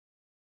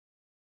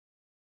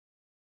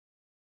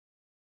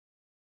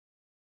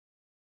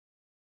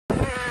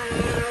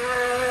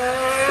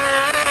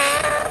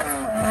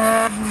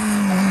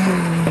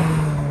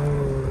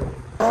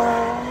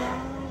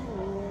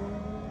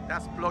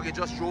you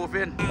just drove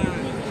in.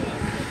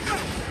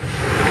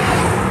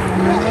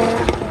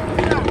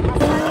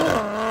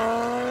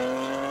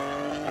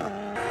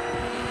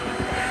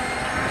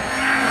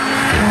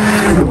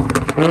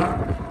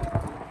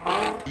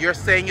 You're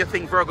saying you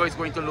think Virgo is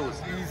going to lose?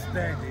 He's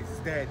dead, he's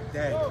dead,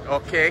 dead.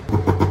 Okay.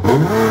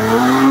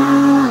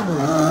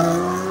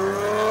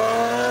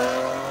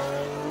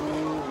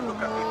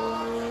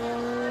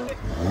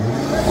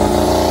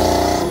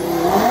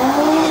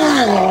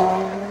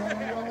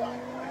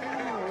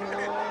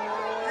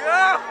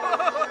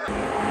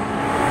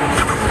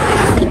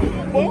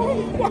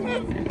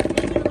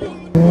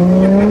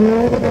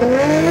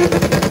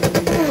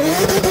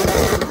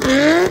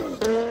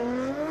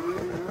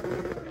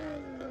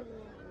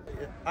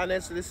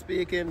 Honestly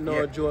speaking,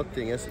 no joke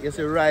thing. You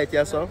see right,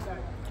 yes sir?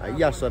 And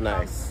you're so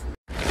nice.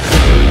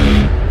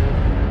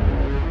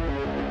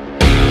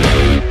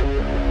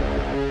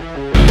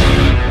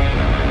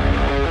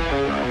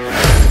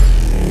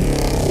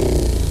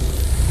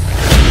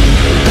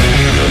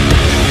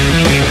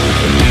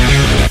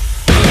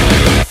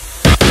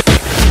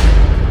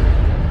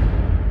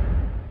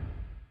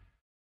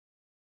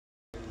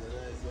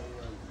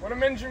 When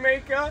I'm in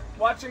Jamaica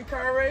watching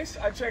car race,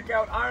 I check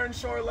out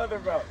Ironshore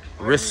LeatherBelt.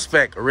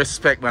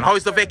 Respect, man. How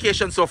is the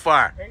vacation so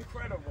far?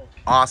 Incredible.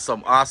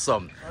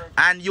 Awesome.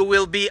 And you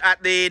will be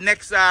at the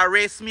next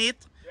race meet?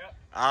 Yep.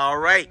 All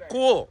right,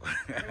 cool.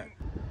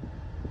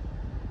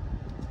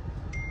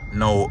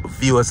 Now,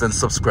 viewers and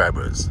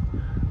subscribers,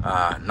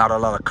 not a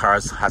lot of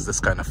cars has this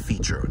kind of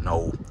feature.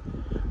 Now,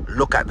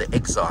 look at the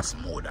exhaust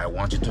mode. I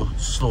want you to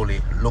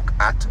slowly look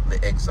at the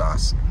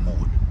exhaust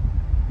mode.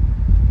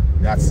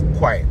 That's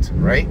quiet,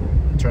 right?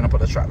 Turn up on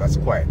the track, that's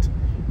quiet.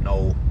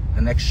 Now,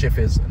 the next shift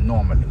is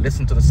normal.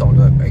 Listen to the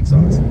sound of the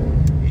exhaust.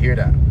 You hear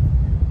that?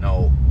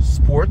 Now,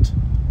 sport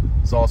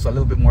is also a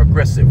little bit more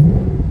aggressive.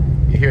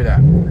 You hear that?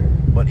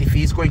 But if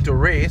he's going to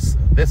race,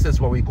 this is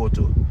where we go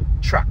to.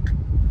 Track.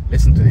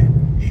 Listen to it.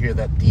 You hear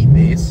that deep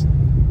bass?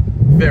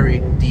 Very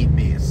deep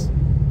bass.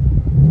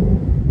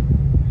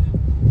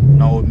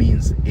 Now it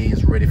means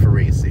he's ready for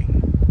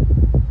racing.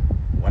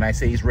 When I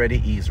say he's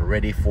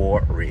ready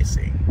for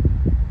racing.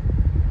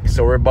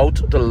 So we're about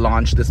to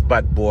launch this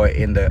bad boy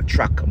in the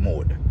track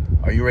mode.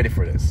 Are you ready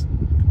for this?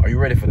 Are you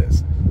ready for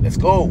this? Let's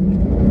go!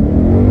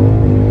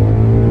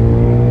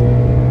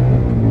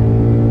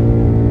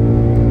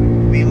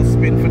 Wheel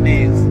spin for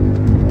days.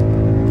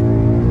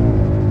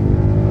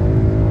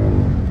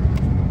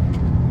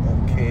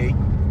 Okay.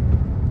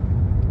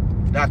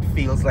 That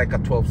feels like a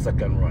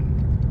 12-second run.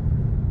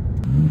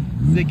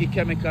 Ziggy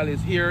Chemical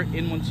is here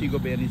in Montego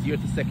Bay and he's here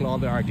to settle all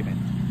the argument.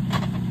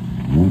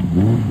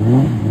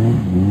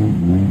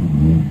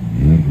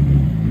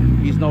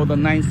 He's now the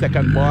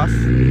 9-second boss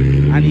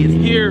and he's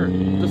here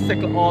to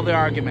settle all the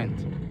argument.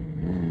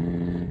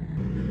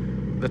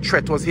 The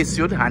threat was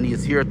issued and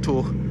he's here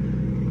to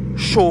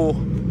show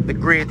the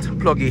great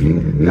pluggy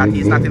that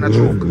he's not in a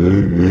joke.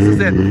 This is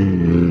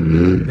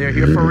it. They're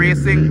here for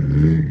racing.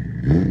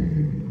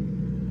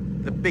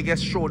 The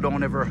biggest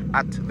showdown ever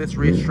at this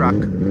racetrack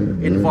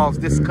involves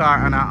this car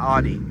and an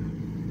Audi,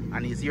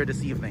 and he's here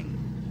this evening.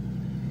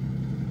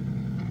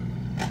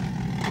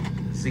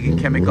 Ziggy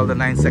Chemical, the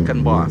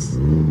 9-second boss.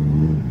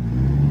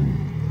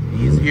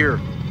 He's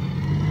here,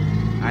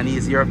 and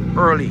he's here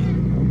early.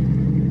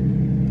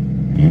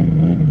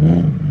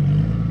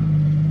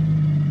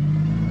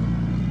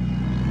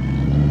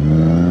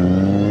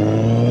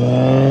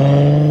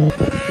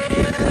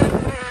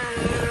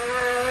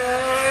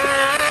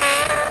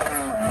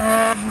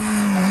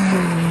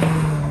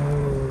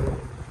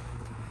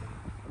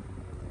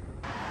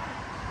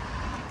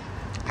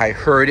 I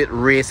heard it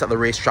race at the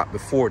racetrack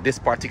before. This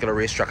particular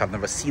racetrack, I've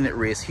never seen it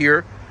race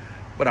here,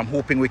 but I'm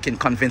hoping we can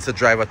convince the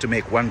driver to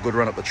make one good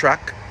run up the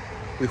track.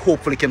 We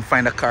hopefully can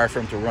find a car for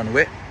him to run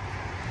with.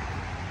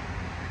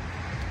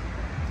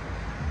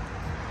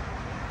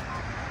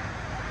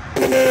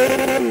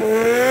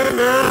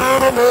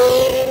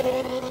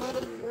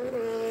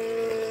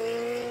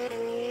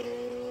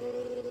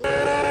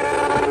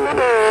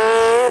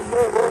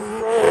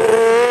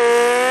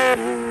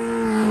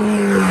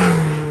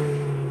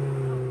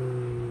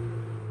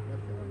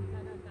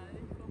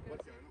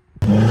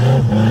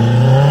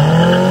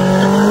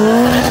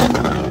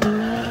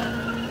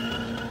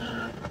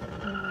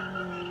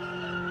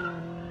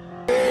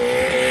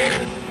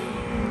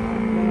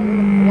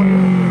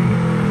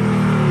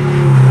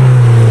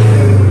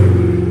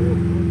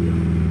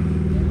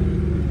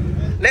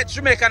 Let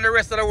Jamaica and the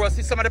rest of the world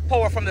see some of the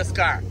power from this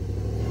car.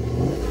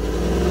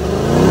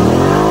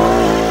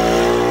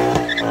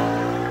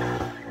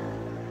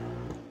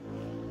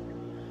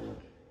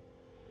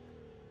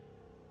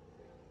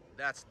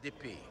 That's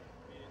Dippy,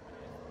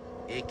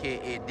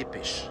 aka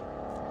Dippish.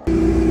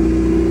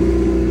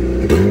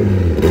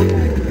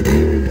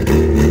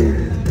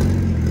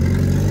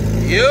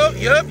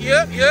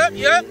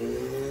 Yep.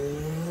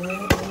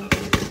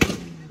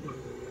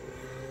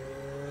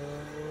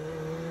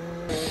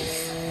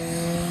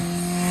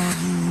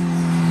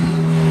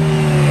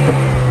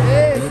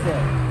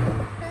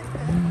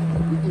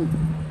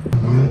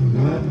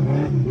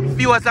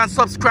 Viewers and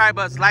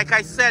subscribers, like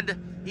I said,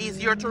 he's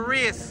here to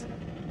race.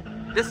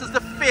 This is the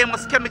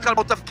famous chemical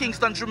out of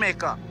Kingston,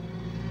 Jamaica.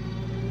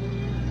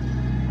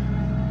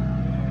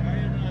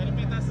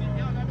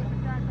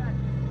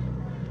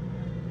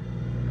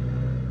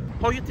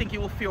 How you think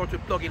you will fare with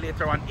Pluggy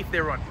later on if they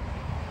run?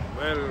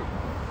 Well,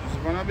 this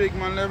is one a big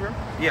man level.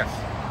 Yes.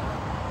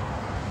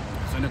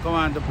 So they come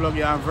on to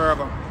Pluggy and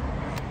Virgo.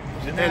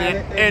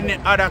 Any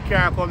other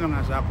car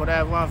coming, so I could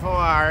have one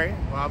Ferrari,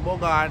 or a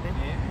Bugatti,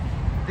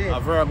 a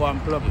Virgo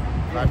and Pluggy.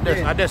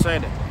 I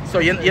decided. So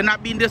you're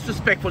not being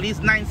disrespectful. He's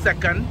 9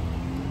 seconds.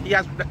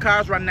 The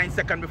cars run 9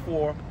 seconds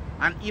before,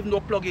 and even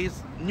though Pluggy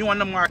is new on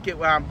the market,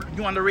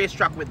 new on the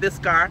racetrack with this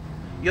car,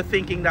 you're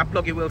thinking that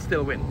Pluggy will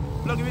still win.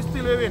 Pluggy will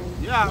still win.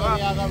 Yeah,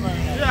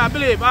 I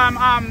believe.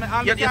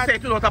 You say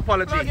it without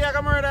apology. Pluggy, I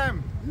can murder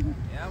him.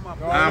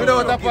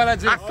 Without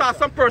apology. I saw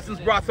some persons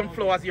brought some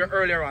flowers here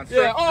earlier on.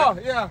 Yeah, oh,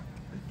 yeah.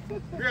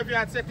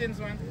 Graveyard settings,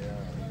 man.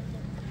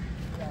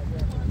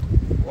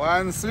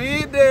 One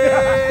sweet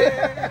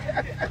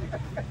day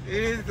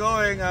is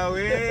going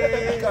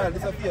away. Yeah,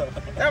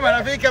 man,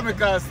 I think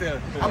chemical still.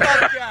 I'm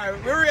back here.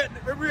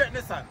 We rate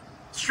this one.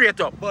 Straight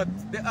up. But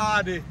the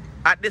Audi.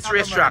 At this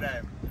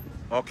racetrack.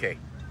 Okay.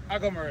 I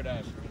go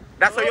murder.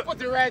 That's how you put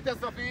the right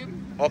stuff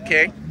in.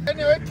 Okay.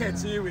 Anyway,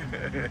 catch you win.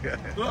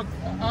 Look,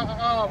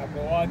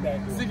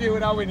 Ziggy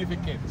would have win if he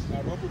catch.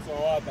 I'm going to put some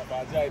water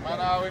for a drive. Man,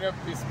 I win a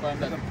piece pan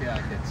that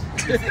can't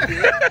catch.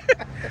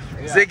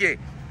 Ziggy.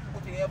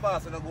 Putting your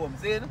boss on the go,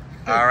 see?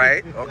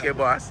 Alright, okay,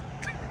 boss.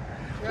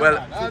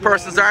 Well,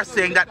 persons are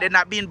saying that they're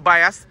not being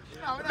biased.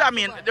 I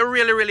mean, they're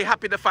really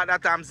happy the fact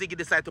that Ziggy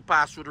decided to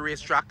pass through the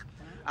racetrack.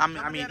 I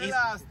mean, he's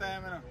last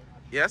time, you know.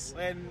 Yes?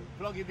 When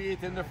Pluggy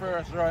beat in the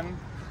first run,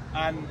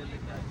 and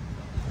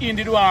he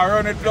did want to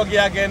run with Pluggy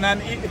again,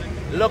 and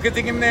lucky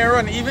thing him there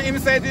run, even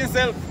inside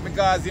himself,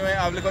 because he may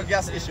have like a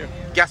gas issue.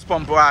 Gas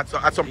pump had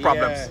some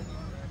problems. Yeah.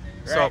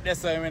 So right,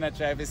 that's why I'm going to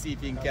try to see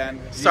if he can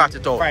sort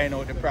it out. Find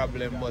out the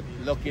problem, but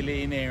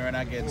luckily in here and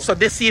again. So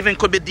this even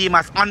could be deemed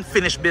as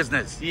unfinished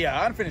business?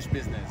 Yeah, unfinished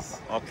business.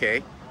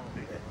 Okay.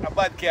 A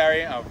bad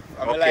carry, I'm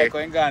Okay. like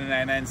going gone in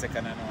 9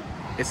 seconds.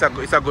 It's a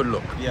good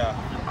look. Yeah.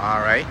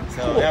 Alright.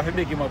 So we have to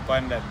pick him up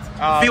on that.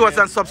 Viewers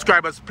and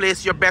subscribers,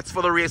 place your bets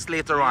for the race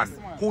later on.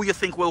 Who you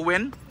think will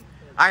win?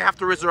 I have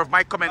to reserve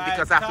my comment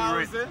because I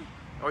have to win.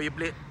 Or you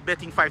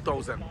betting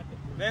 5,000?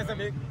 There's a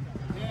big.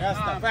 That's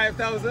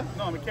 5,000?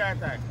 No, I'm a car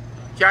tag.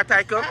 Car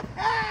title?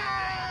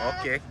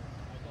 Okay.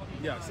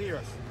 Yeah,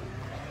 serious.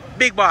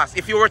 Big boss,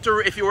 if you were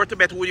to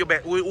bet, who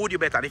would you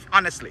bet on? If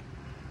honestly.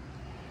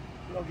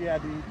 Pluggy, I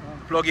do.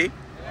 Pluggy?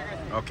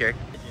 Okay.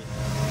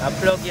 A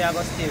Pluggy I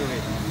go still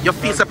win. Your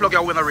piece of Pluggy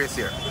will win a race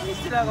here.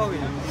 Still I go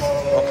win.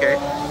 Okay.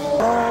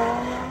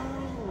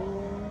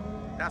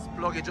 That's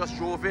Pluggy just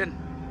drove in.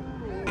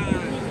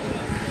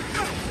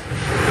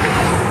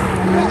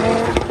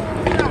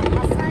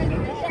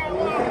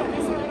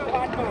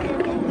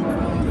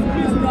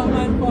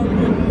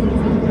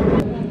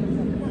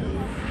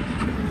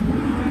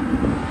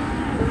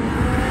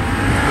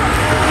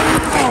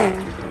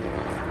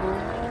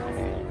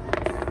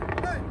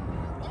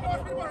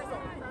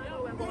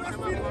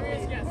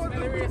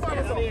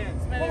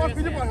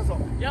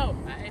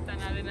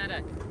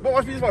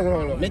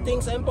 Me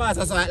think some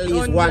passes are at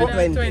least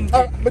 120.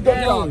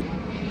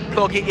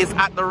 Pluggy is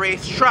at the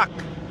racetrack.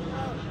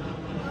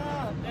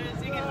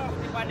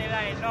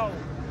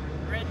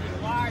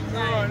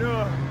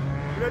 No.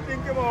 You don't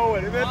think about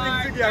it. You don't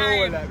think Ziggy are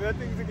going that. You don't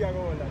think Ziggy are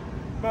going that.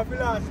 My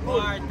philosophy.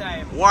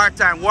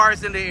 Wartime. War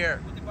is in the air.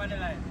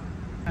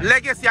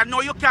 Legacy, I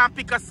know you can't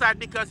pick a side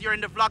because you're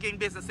in the vlogging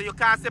business, so you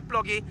can't say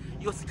Pluggy,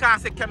 you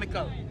can't say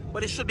chemical,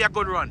 but it should be a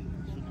good run.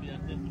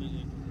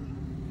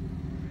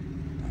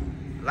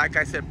 Like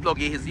I said,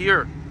 Pluggy is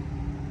here.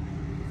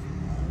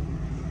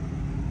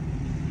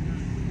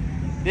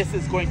 This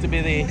is going to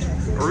be the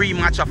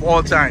rematch of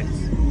all times.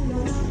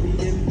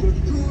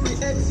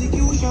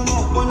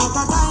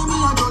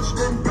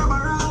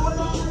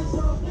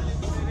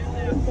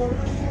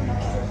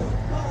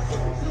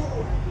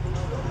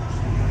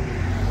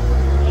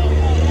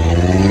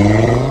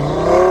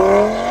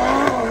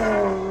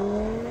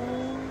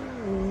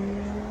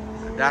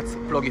 That's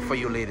Pluggy for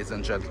you, ladies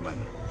and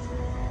gentlemen.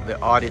 The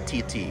Audi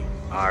TT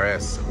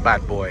RS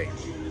bad boy.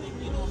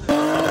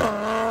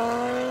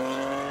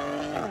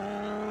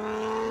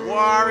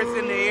 War is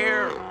in the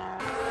air.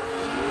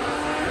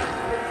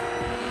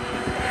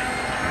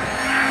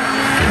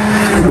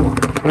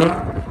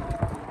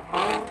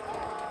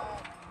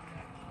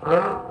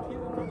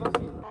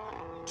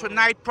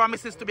 Tonight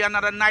promises to be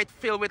another night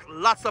filled with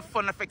lots of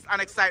fun effects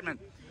and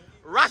excitement.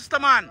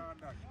 Rastaman,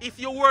 if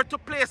you were to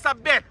place a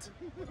bet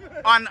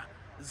on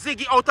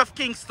Ziggy out of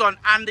Kingston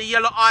and the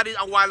yellow Audi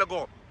a while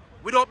ago,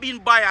 without being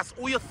biased,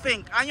 who you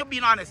think, and you're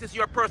being honest, it's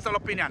your personal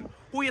opinion,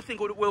 who you think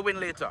will win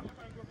later?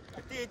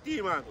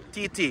 TT, man.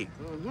 TT.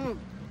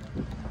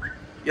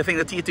 You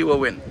think the TT will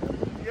win?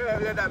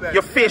 Yeah,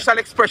 Your facial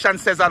expression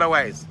says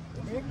otherwise.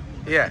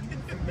 Yeah.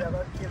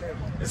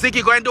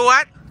 Ziggy going to do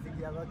what?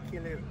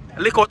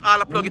 Lick out all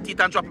the Pluggy teeth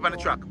and drop him on the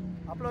track.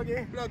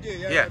 Pluggy. Pluggy,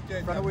 Yeah.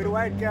 From with the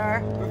white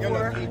car.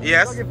 Before.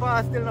 Yes. Pluggy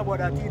fast still know about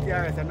that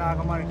TTRS and now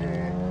come on it.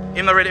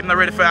 Him not ready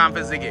for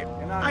Ziggy.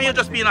 And you're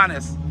just being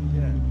honest.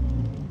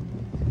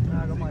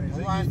 Now come on it.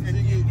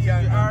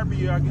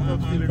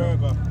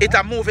 It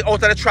a moving out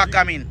of the track,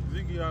 I mean.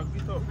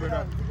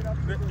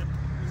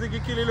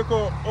 Ziggy kill look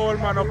old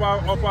man up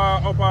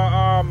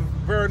a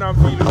Vernon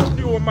field.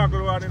 The old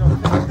Maggle one, you know.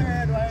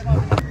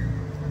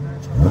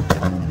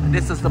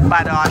 This is the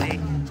bad Audi.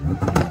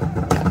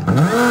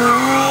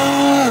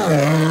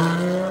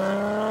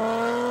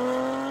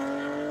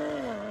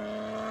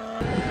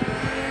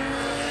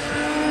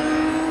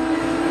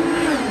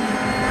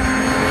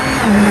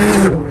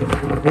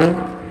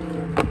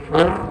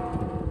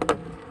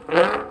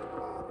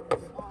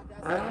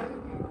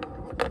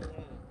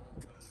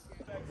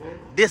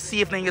 This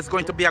evening is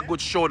going to be a good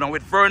show now.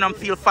 With Vernon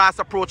Field fast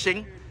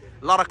approaching,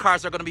 a lot of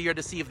cars are going to be here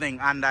this evening,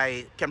 and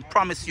I can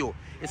promise you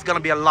it's going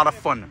to be a lot of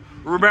fun.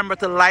 Remember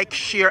to like,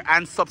 share,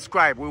 and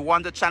subscribe. We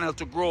want the channel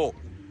to grow.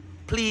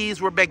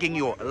 Please, we're begging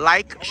you,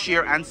 like,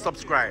 share, and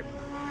subscribe.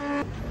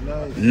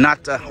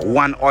 Not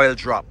one oil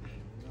drop.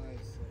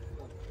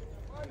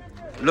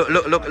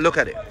 Look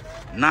at it.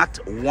 Not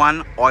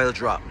one oil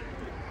drop.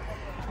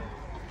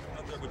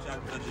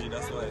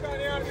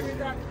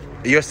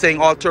 You're saying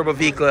all turbo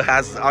vehicle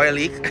has oil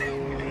leak?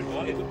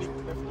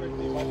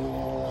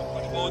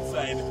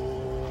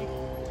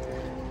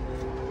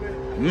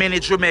 Many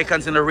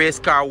Jamaicans in the race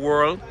car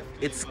world,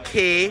 it's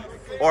K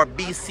or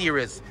B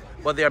series.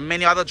 But there are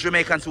many other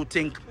Jamaicans who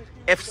think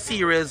F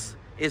series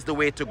is the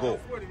way to go.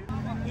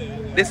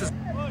 This is...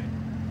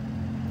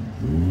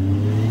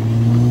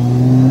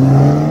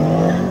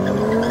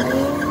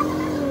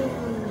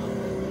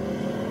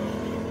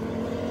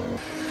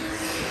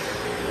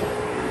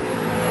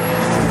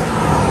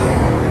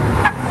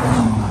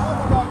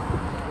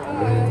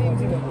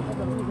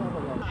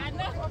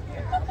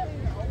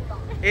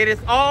 It is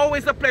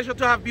always a pleasure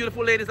to have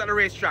beautiful ladies at the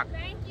racetrack.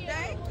 Thank you.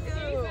 Thank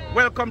you.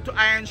 Welcome to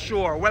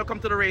Ironshore. Welcome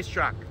to the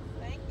racetrack.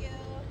 Thank you.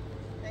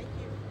 Thank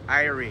you.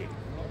 Irie.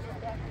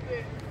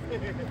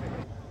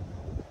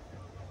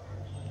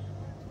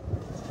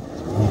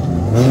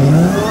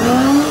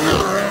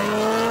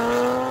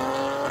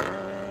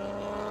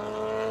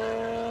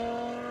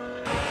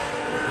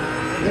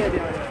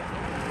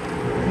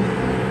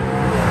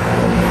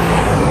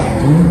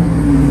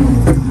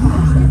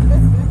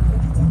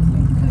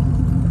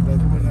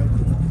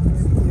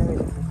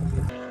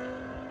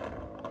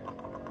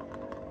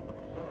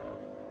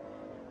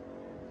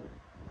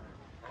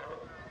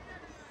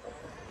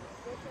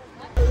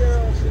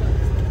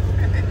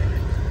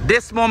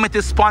 This moment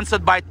is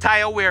sponsored by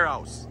Tire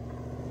Warehouse.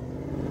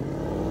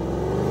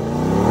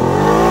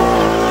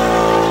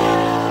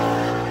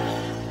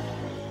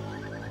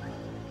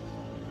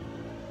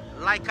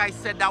 Like I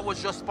said, that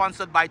was just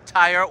sponsored by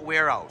Tire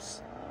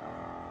Warehouse.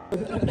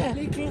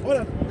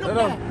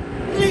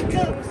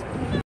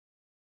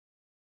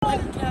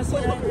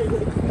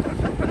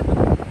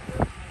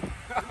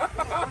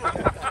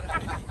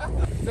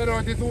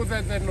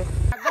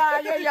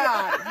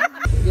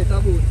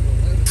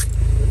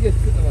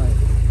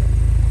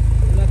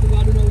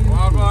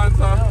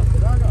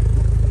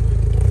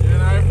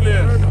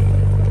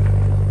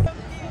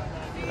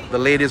 The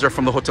ladies are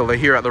from the hotel. They're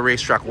here at the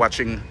racetrack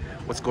watching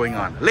what's going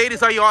on. Ladies,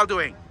 how are you all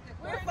doing?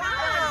 We're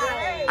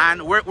fine.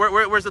 And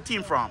where's the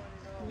team from?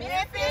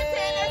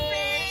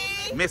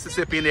 Mississippi.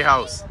 Mississippi in the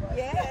house.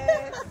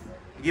 Yes.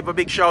 Give a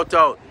big shout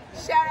out.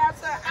 Shout out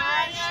to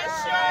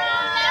Ironshore.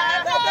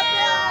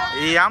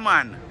 LeatherBelt. Yeah,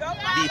 man.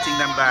 Beating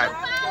them bad.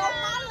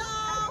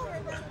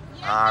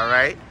 All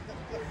right.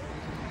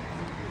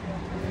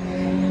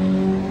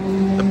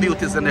 The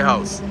beauty's in the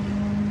house.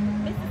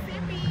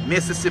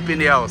 Mississippi in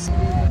the house.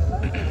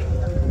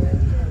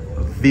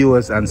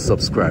 Viewers and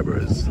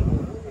subscribers,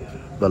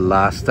 the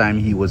last time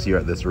he was here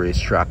at this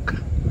racetrack,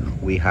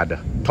 we had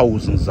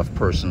thousands of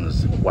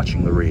persons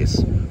watching the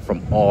race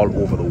from all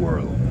over the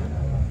world.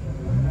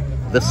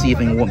 This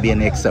evening won't be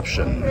any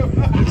exception.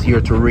 He's here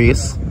to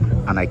race,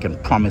 and I can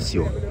promise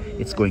you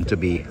it's going to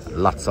be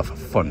lots of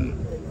fun.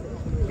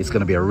 It's going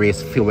to be a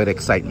race filled with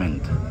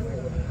excitement.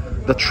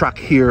 The track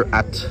here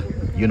at,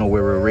 where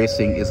we're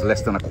racing is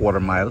less than a quarter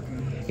mile.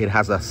 It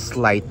has a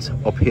slight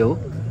uphill,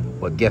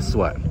 but guess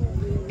what?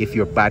 If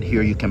you're bad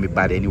here, you can be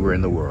bad anywhere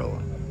in the world.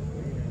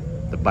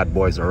 The bad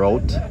boys are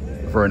out.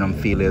 Vernon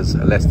Field is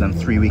less than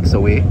 3 weeks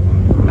away,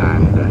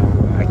 and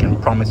I can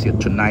promise you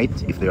tonight,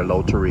 if they're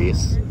allowed to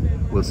race,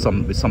 will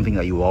be something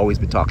that you will always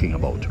be talking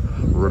about.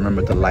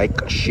 Remember to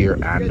like, share,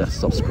 and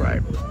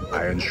subscribe.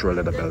 Ironshore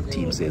LeatherBelt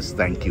team says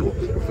thank you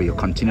for your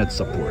continued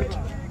support.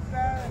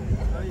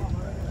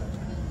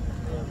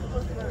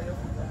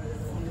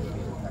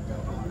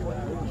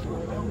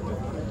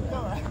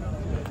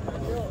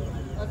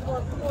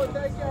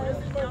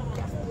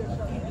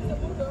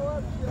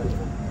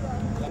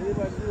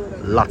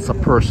 Lots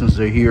of persons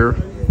are here.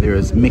 There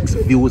is mixed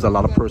views. A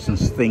lot of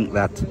persons think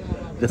that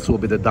this will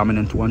be the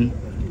dominant one,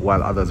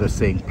 while others are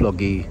saying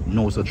Pluggy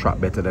knows the track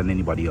better than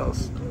anybody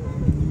else.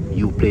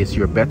 You place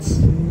your bets.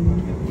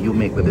 You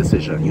make the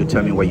decision. You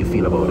tell me what you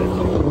feel about it.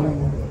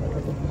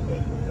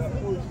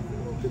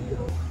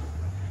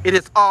 It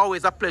is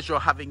always a pleasure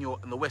having you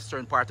in the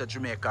western part of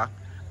Jamaica.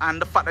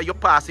 And the fact that you're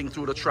passing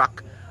through the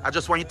track, I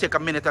just want you to take a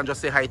minute and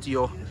just say hi to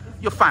your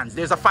fans.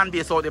 There's a fan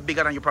base out there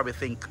bigger than you probably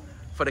think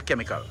for the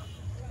Chemical.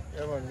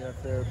 Yeah man, you have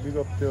to big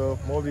up to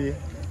Moby,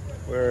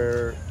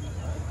 where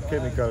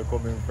Chemical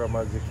coming from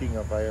as the king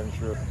of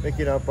Ironshore.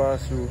 Making a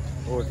pass through,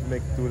 or to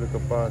make too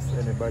little pass,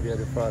 anybody at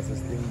the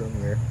fastest thing down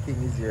here.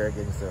 King is here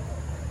again, so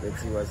let's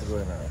see what's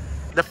going on.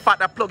 The fact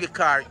that plug your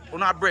car, you're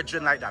not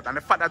bridging like that, and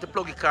the fact that the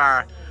plug your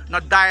car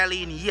not dial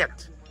in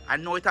yet, I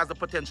know it has the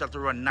potential to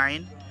run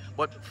 9,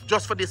 but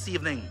just for this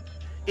evening,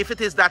 if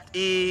it is that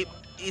he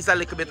is a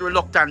little bit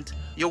reluctant,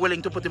 you're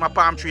willing to put him a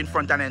palm tree in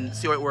front and then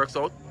see how it works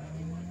out?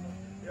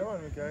 Yeah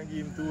man, we can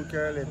give him 2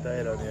 car length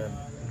ahead of me and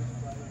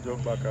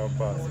jump back and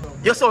pass.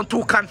 You sound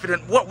too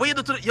confident. What you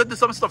do? You do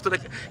some stuff to the.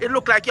 It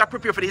look like you're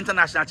prepared for the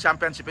international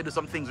championship. You do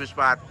some things which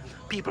part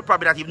people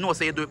probably not even know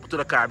say you do it to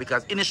the car,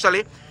 because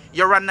initially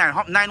you run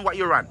 9. 9 what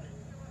you run?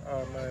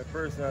 My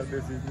personal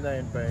best is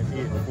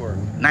 9.84.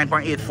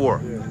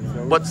 9.84. Yeah,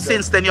 so but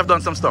since then you've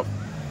done some stuff.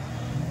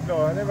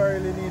 No, I never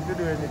really need to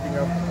do anything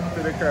up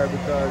to the car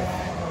because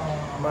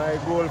my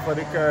goal for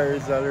the car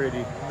is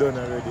already done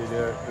already.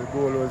 The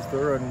goal was to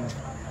run,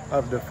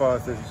 have the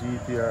fastest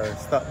GTR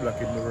stop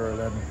block in the world,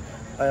 and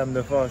I am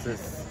the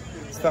fastest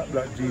stop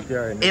block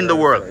GTR in the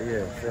world.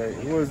 Yeah, so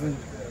it wasn't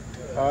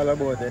all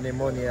about any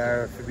money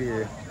or to be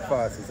the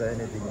fastest or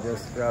anything,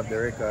 just to have the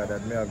record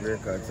and me have the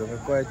record. So I'm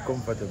quite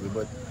comfortable,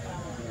 but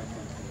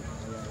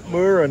I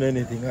run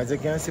anything. As you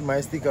can see,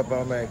 my sticker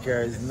on my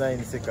car is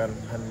 9 seconds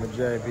and I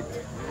drive it.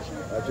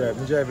 I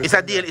drive it. It's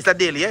a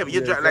daily, yeah?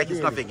 You drive like it's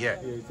nothing, yeah?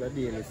 Yeah, it's a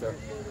daily, so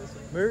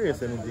I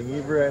race anything.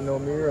 Even right now, I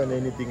run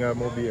anything I'm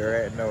mobile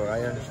right now.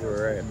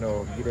 Ironshore right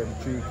now. Give them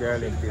 3 car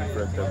length in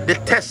front of me.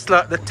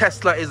 The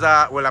Tesla is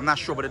well, I'm not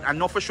sure, but I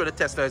know for sure the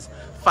Tesla is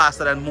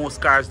faster than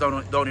most cars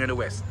down here in the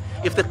West.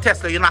 If the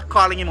Tesla, you're not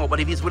calling him out, but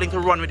if he's willing to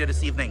run with you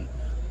this evening.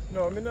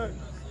 No,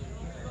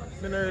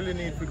 I don't really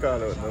need to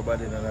call out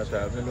nobody none at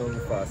all. I know I'm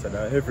faster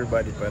than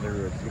everybody on the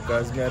road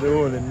because I'm the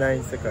only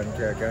 9-second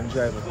car can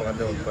drive up and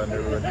down on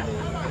the road.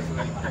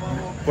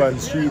 One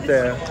street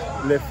there,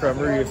 left from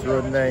race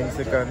road 9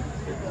 seconds,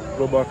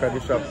 go back at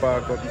the shop,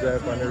 park up,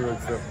 drive on the road.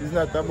 So it's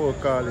not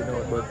about calling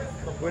out, but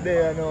we're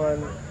there, I know,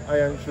 and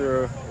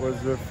Ironshore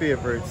was the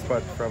favorite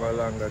spot from a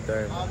longer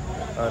time.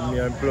 And me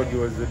and Pluggy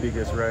was the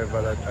biggest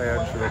rival at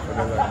Ironshore for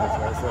the longest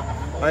time. So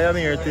I am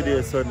here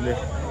today, Sunday.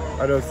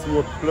 I just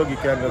hope Pluggy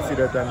can just see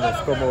that and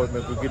just come out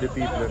and give the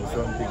people them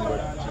something. But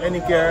any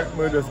car,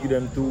 I just give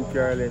them 2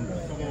 car length,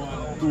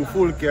 2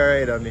 full car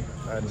ahead of me.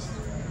 And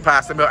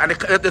possible. And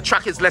the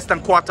track is less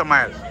than quarter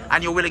mile,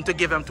 and you're willing to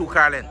give them 2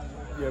 car length.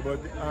 Yeah,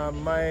 but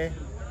my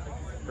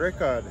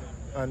record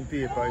on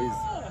paper is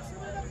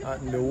at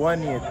the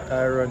 1.8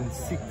 I run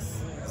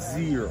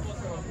 6.0.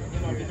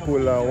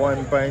 Pull a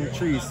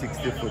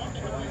 1.360 foot.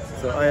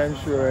 So I am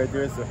sure right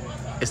there. So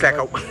it's like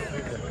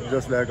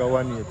just like a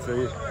 1.8. So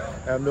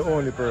I'm the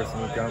only person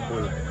who can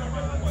pull 6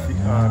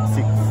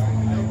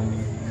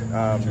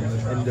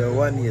 in the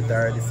 1.8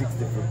 already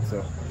 60 foot.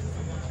 So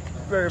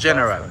very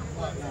general.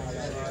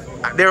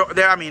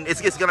 There. I mean,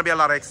 it's going to be a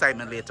lot of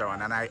excitement later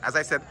on. And as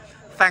I said,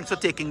 thanks for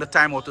taking the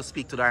time out to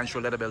speak to the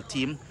Ironshore LeatherBelt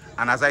team.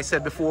 And as I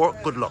said before,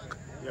 good luck.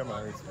 Yeah,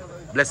 man.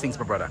 Blessings,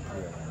 my brother. Yeah.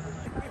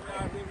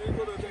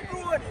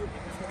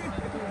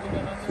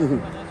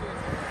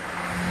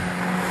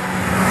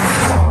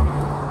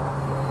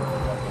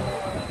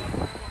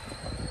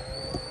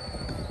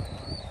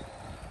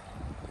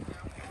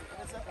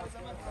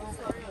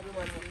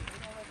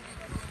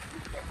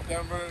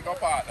 Go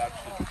park that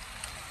shit.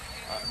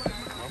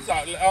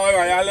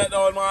 Alright, I let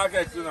down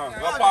market, you know.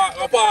 Go park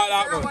that one.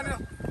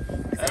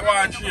 I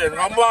want change. Go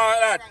park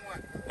that.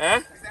 Eh?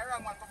 Is that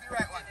wrong one? Could be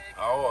right one.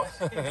 Oh.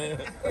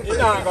 You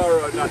don't go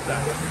road that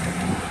time.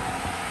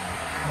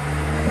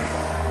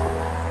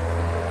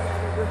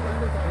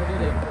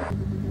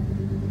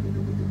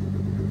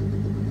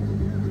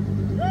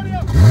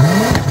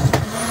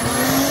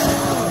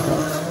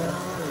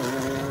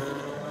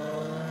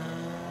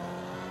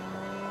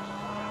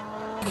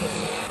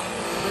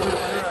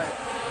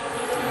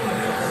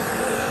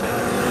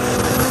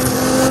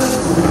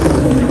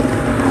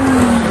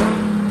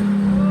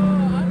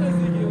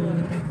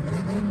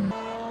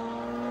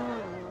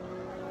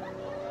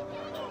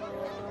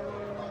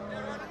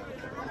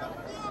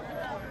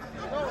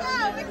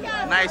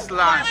 Nice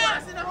launch.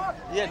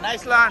 Yeah,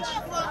 nice launch.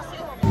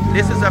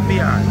 This is a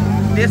VR.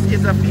 This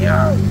is a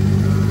VR.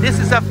 This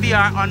is a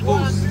VR on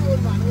boost.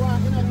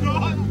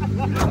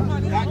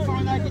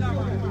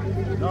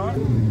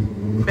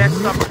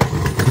 Best of it.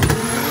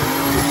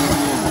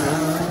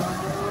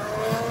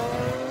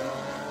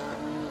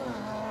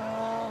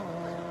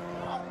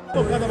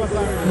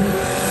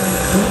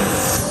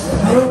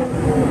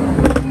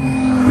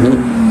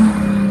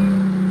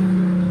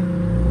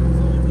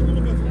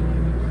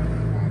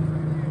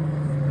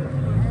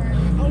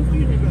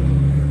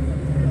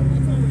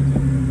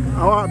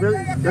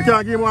 You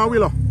can't give him a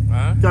wheeler.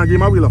 Huh? Can't give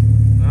him a wheeler.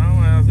 No,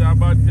 man, I a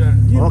bad car.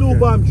 Give two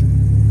bombs.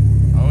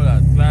 How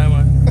that? Climb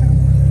on.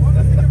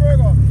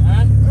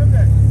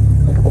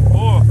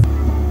 Oh.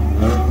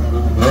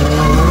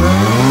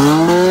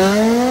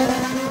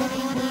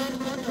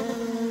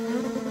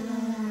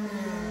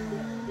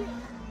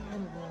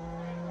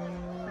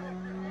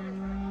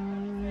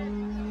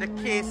 The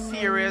K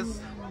series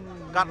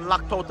got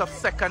locked out of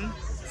second,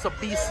 so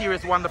B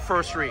series won the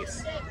first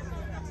race.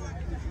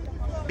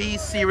 B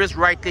series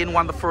right lane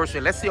won the first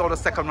race. Let's see how the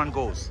second one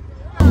goes.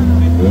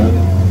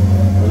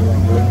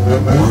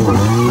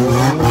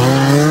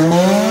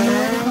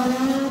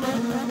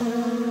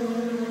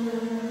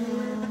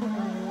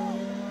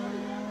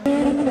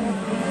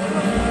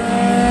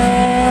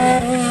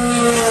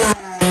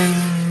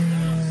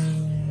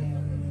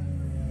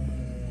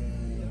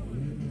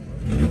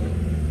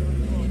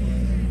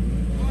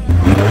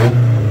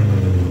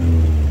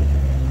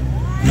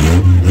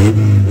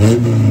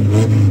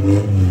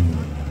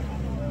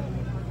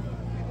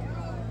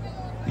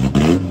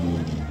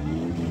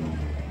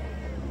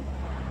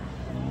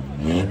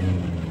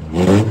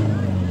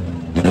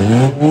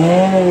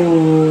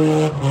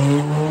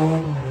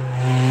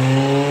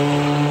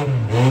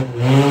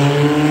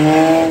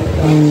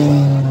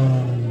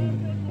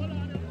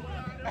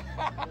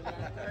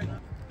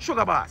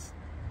 Sugar Boss.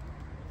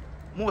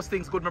 Most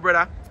things good, my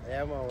brother.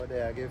 Yeah, man, we're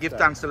there. Give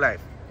thanks to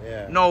life.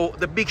 Yeah. Now,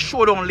 the big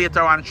showdown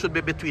later on should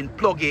be between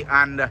Pluggy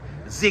and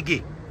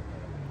Ziggy.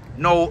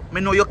 Now, I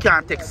know you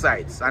can't take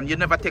sides, and you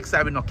never take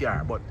sides with no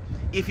car, but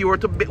if you were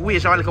to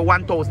wager like a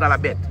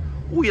 $1,000 bet,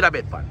 who you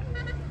bet, man?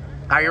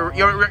 You're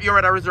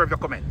ready to reserve your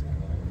comment?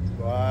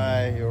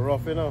 Why, you're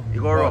rough, you know.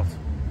 You go rough.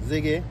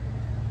 Ziggy.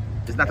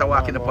 It's not a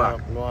walk in the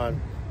park. No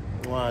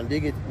one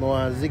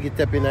Ziggy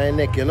tap in the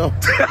neck, you know.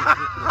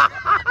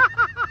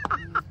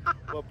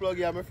 But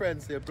Pluggy are my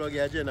friends, say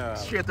Pluggy are general.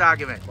 Straight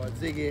argument. But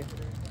Ziggy,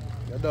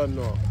 you don't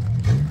know.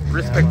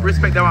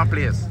 Respect that one,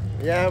 please.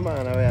 Yeah,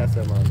 man, I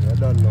say, man, I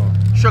don't know.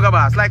 Sugar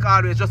Boss, like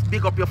always, just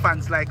big up your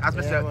fans, like as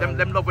I said,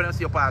 them love when they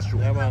see you pass through.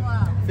 Yeah,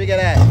 man. Figure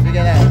that.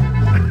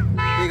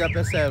 Big up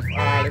yourself,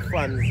 all the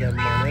fans, them,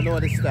 man. You know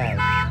the style.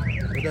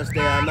 You just stay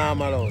on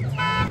normal out.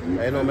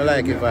 You know, me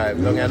like your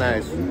vibe. Don't get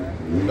nice.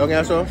 Don't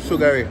get so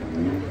sugary.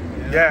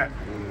 Yeah.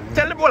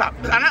 Tell the brother,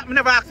 I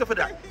never asked you for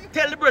that.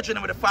 Tell the brethren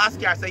with the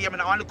fast car, say, yeah,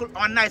 man, I want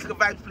a nice little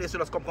vibe place, so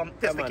just come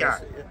test the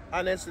car.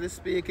 Honestly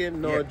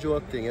speaking, no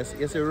joke thing. You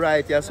see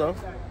right, yes, sir?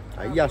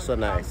 Yes, so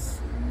nice.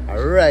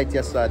 Right,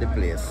 yes, sir, the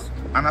place.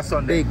 And a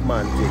Sunday. Big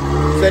man thing.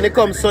 So when it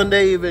comes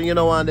Sunday evening, you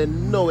don't want to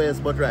know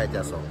else but right,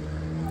 yes, sir.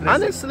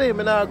 Honestly, I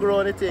don't grow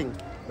anything.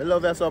 I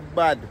love you so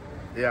bad.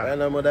 Yeah.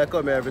 And I'm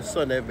come here every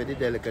Sunday, every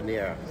day, like a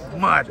near.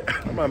 Mad.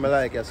 Man, I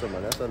like you so,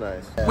 man. That's so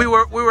nice. Yeah. We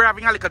were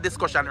having a little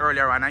discussion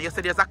earlier on, and you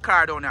said there's a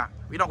car down there.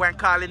 We're not going to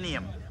call the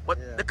name,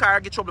 but the car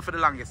get trouble for the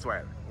longest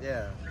while.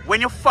 Yeah.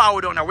 When you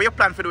forward down there, what you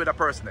plan to do with a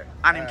person there?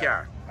 And him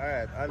car?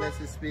 Alright,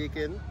 honestly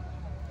speaking,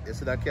 you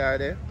see that car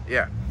there?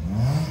 Yeah.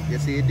 You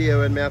see the day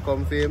when I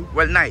come for him?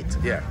 Well, night,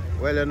 yeah.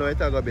 Well, you know it's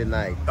going to be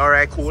night.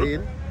 Alright, cool. See?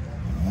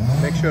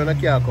 Make sure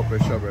you can't couple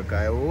trouble,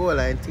 because the whole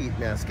line teeth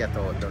me and scatter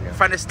out down here.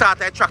 From the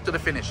start, I track to the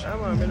finish. Yeah,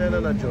 man,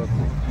 I'm not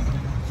joking.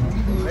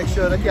 Make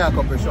sure you can't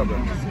couple trouble.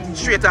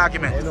 Straight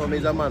argument. You know, me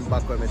is a man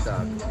back when I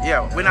talk.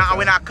 Yeah, we're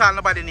not calling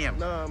nobody name.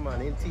 No,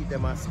 man, in teeth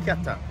them are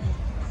scatter.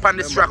 On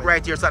this track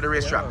right here, so at the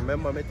racetrack. Yeah,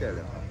 remember me tell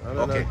you. I'm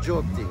okay. not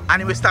joke thing.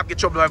 And we stop get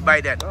trouble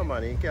by then. No,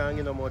 man, you can't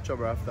get no more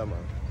trouble after,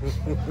 man.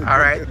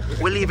 Alright,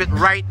 we'll leave it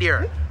right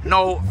there.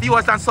 Now,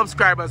 viewers and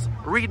subscribers,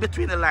 read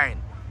between the line.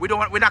 We're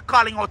not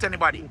calling out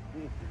anybody.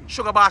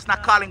 Sugar Boss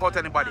not calling out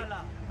anybody.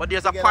 But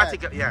there's a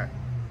particular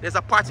there's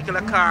a particular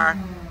car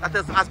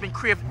that has been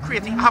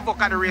creating havoc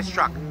at the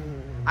racetrack.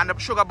 And the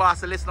Sugar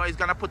Boss, the listener, is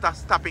gonna put a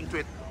stopping to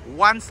it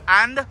once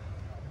and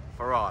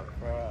for all.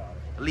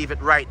 Leave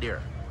it right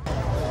there.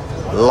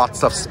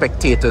 Lots of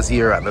spectators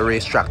here at the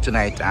racetrack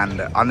tonight, and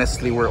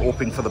honestly, we're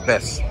hoping for the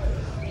best.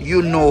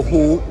 You know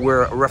who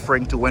we're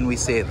referring to when we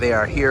say they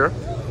are here.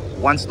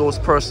 Once those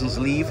persons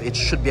leave, it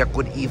should be a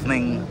good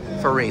evening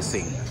for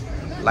racing.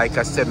 Like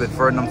I said, with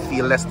Vernon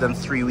Field less than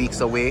 3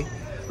 weeks away,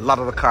 a lot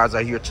of the cars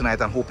are here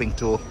tonight and hoping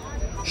to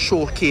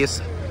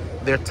showcase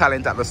their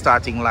talent at the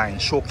starting line,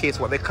 showcase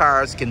what their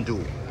cars can do.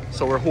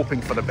 So we're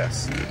hoping for the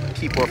best.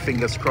 Keep our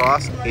fingers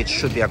crossed. It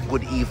should be a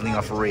good evening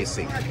of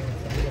racing.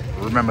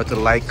 Remember to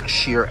like,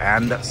 share,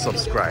 and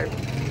subscribe.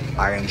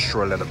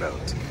 Ironshore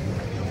LeatherBelt.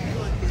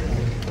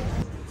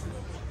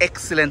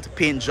 Excellent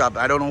paint job.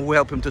 I don't know who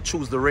helped him to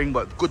choose the ring,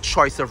 but good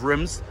choice of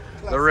rims.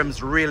 The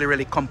rims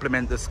really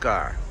complement this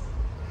car.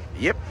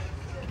 Yep.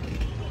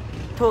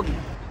 Tuggy.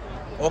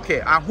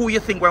 Okay, and who you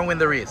think will win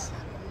the race?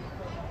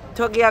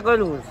 Tuggy are going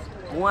to lose.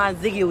 I want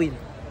Ziggy win.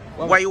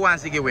 Why you want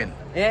Ziggy win?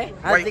 Eh?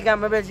 I think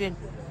I'm a virgin.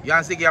 You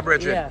want Ziggy a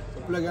brethren? Yeah.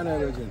 Plug on a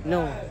virgin.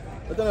 No.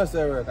 But don't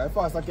say work. I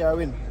fast I can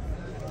win.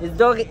 It's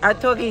Tuggy. I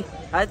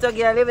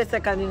Tuggy I live a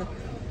second. You know.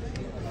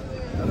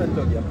 I'm not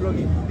Tuggy, I'm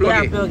Pluggy.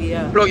 Yeah, Pluggy,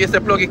 yeah. Pluggy, say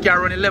Pluggy can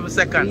run 11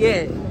 seconds.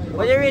 Yeah.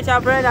 When you reach our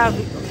brother.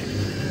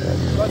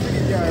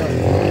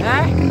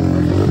 Eh?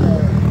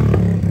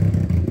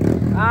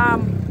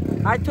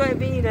 I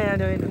told you, you know.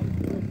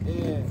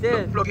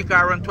 Still. Plug your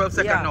car around 12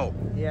 seconds now.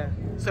 Yeah.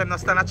 So I'm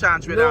not stand a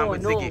chance with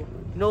Ziggy.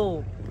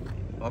 No.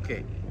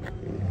 Okay.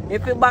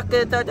 If you back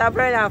it out, I'm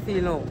ready to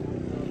feel now.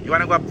 You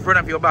want to go up front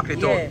of your back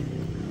it out?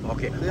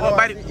 Okay. You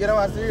don't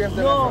want to serious?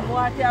 No,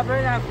 what I'm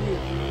ready to feel.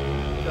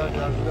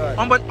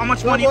 How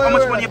much money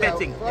you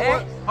betting?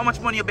 How much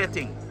money you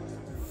betting?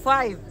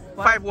 5.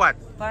 5 what?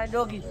 5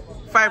 doggy.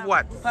 5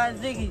 what? 5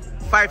 Ziggy.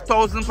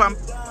 5,000 from...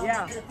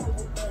 Yeah.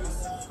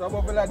 So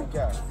what will I do?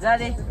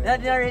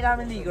 That's already on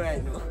the league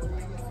right now.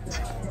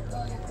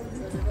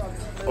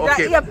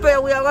 Okay. We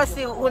are going to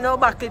see who no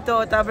back it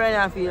out of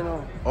Brennan Field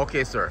now.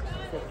 Okay, sir.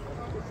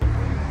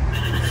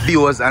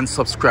 Viewers and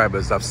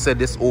subscribers, I've said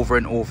this over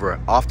and over.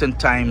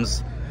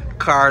 Oftentimes,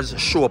 cars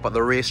show up at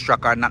the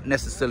racetrack are not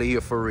necessarily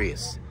here for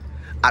race.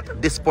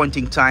 At this point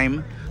in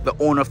time, the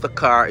owner of the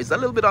car is a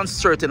little bit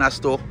uncertain as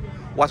to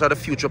what are the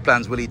future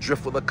plans. Will he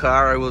drift with the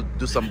car or will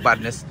do some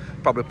badness?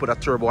 Probably put a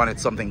turbo on it,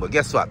 something. But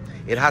guess what?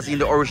 It has in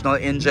the original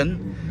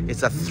engine.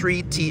 It's a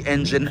 3T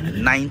engine,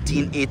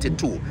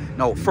 1982.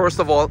 Now, first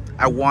of all,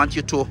 I want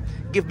you to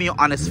give me your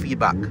honest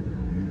feedback.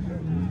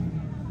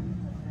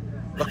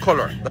 The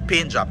color, the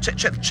paint job. Check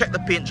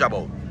the paint job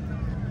out.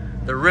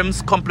 The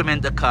rims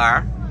complement the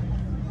car.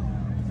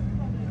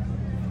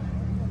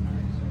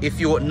 If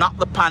you knock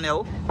the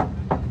panel,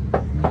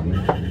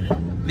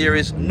 there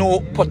is no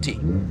putty.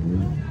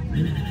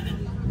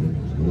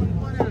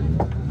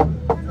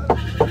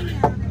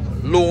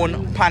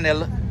 Lone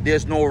panel,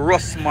 there's no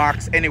rust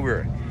marks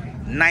anywhere.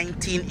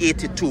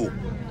 1982.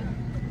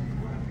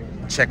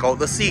 Check out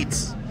the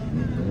seats.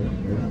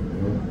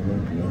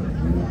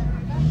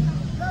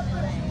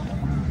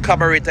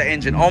 Carburetor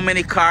engine. How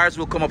many cars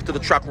will come up to the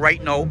track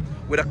right now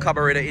with a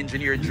carburetor engine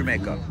here in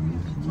Jamaica?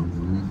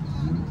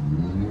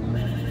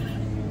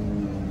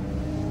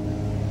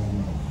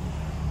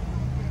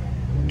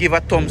 Give a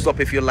thumbs up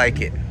if you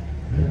like it.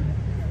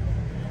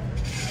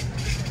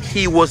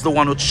 He was the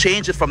one who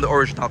changed it from the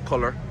original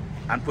color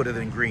and put it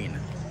in green.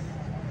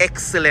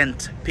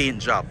 Excellent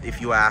paint job, if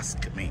you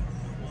ask me.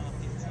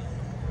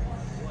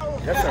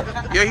 Yes, sir.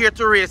 You're here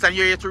to race and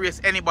you're here to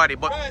race anybody,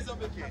 but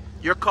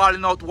you're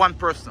calling out one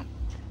person.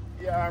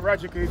 Yeah,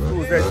 Roger is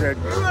 2ZZ.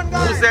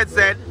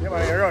 2ZZ? Yeah, man,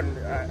 I run.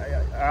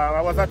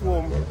 I was at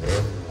home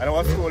and I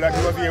was told that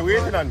he was here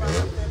waiting on me.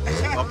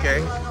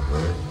 Okay.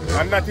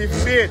 And not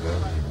even bait.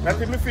 Not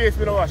even face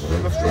me no wash.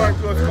 Just throwing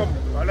clothes come.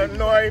 I don't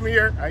know I'm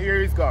here. I hear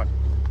he's gone.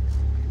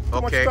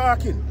 Too much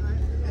talking.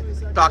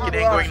 Talking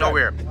ain't going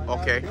nowhere.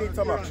 Okay. We need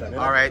some action.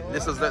 All right.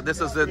 This is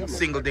the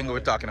single dingo we're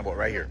talking about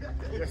right here.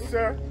 Yes,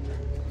 sir.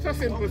 It's a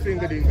simple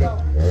single dingo.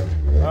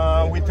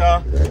 With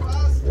a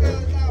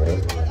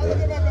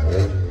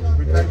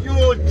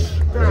huge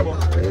turbo.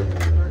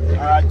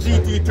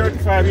 GT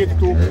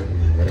 3582.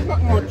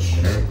 Not much.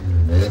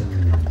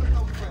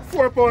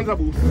 4 pounds of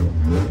boost.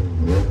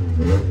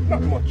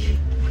 Not much.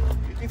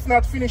 It's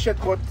not finished yet,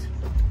 but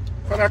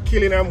for that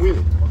killing I'm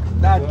willing.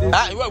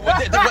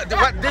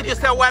 What did you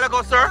say a while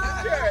ago, sir?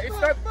 Yeah, it's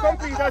not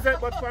complete as yet,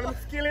 but for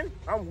killing,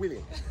 I'm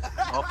willing.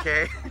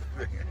 Okay.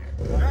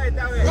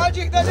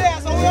 Roger, today,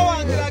 so we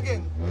want it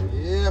again.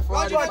 Yeah,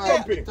 for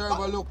the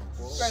turbo look.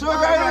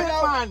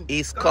 Man.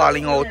 He's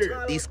calling out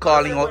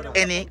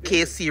any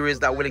K series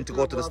that are willing to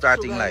go to the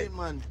starting line.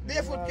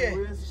 Barefoot K.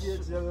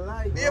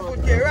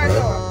 Barefoot K, right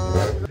now.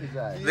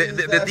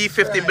 The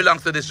D15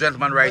 belongs to this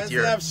gentleman right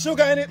here. Have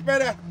sugar in it,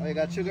 brother. Oh, you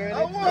got sugar in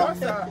it? Yes,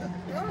 sir.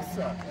 Yes,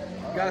 sir.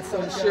 Got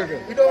some sugar.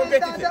 We don't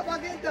get it yet.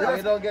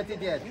 We don't get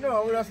it yet.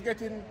 No, we're just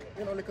getting,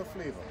 like a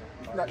flavor.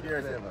 It's not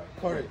there yet.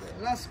 Curry.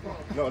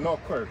 No,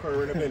 curry.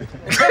 Curry in the belly.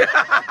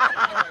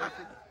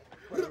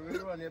 We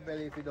run your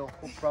belly if you don't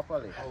cook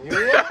properly.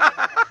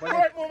 But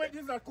right moment,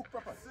 this is not cooked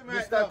properly.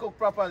 This not cook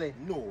properly?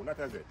 No, not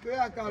as it.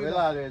 We'll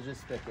always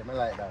respect him, I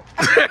like that.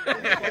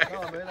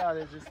 No, we'll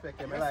always respect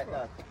him, I like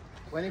that.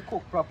 When he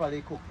cook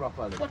properly, cook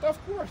properly. But of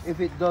course. If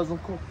it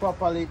doesn't cook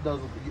properly, it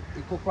doesn't.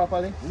 It cook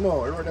properly?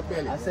 No, it run the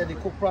belly. I said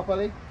it cook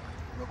properly?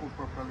 No, cook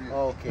properly.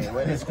 Okay,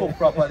 when it's cooked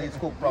properly, it's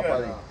cooked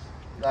properly. Yeah.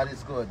 That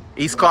is good.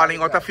 He's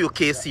calling out a few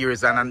K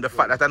series and the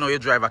fact that I know you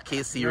drive a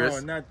K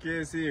series. No, not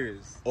K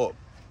series. Oh.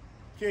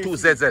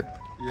 2ZZ.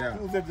 Yeah.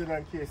 2ZZ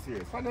and K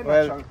series.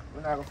 Well,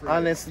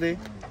 honestly,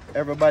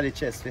 everybody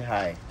chest be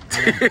high.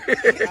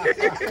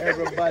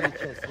 Everybody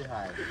chest be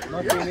high.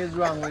 Nothing is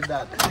wrong with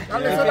that.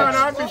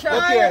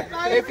 Okay,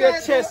 if your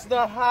chest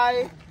not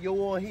high, you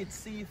won't hit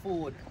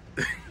seafood.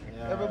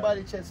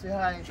 Everybody chest be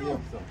high.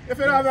 If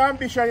you have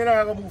ambition, you're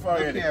not going to move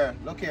already.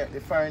 Look here,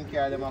 the foreign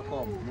car, them a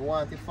come. We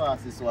want the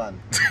fastest one.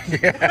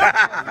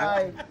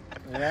 High.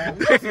 Yeah.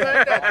 Just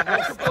like that.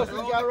 You're supposed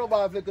to get a rub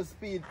off like a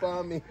speed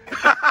for me.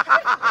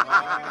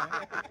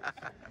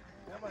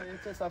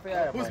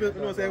 Who's going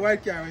to say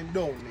white car went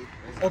down?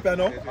 Up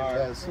and up?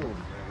 Yeah, soon.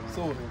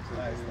 Soon.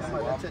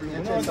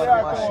 Your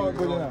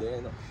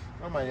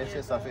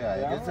chest off your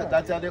high.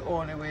 That's the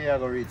only way you're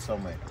going to reach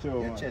somewhere.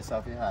 Your chest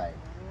off your high.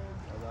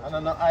 And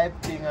another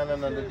hype thing and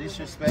another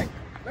disrespect.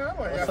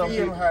 Some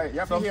people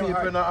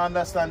don't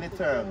understand the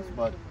terms,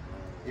 but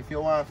if you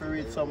want to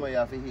reach somewhere, you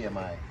have to hear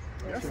my.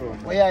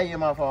 Where I aim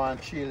for one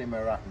chill in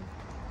my rotten.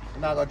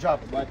 I'm not gonna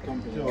drop it. Bad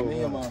company.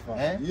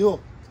 Eh? Yo.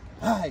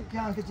 Hi.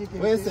 Can't get chicken.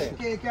 What you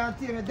say? Can't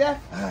tame me deaf.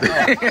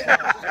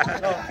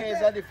 No, K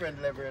is a different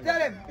level.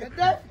 Tell him, the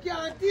deaf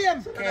can't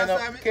tame.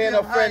 K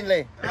no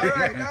friendly.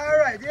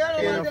 Alright. You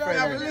know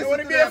friendly. You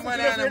want to be a man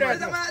and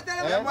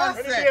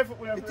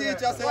the teacher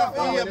said,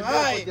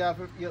 hi.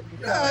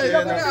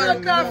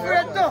 I'm not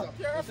afraid too.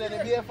 You say the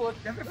barefoot,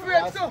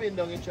 afraid you too. spin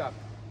down in chop.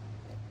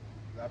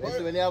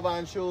 Listen, when you have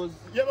on shoes,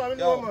 Yeah, man,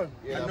 no, man.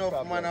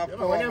 Enough man have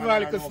power. Whenever I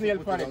look a snail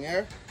pan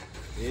here.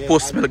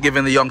 Postmill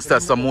giving the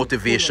youngsters some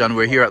motivation.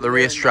 We're here at the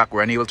racetrack.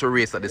 We're unable to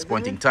race at this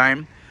point in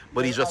time,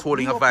 but he's just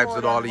holding a vibes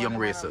with all the young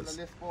racers.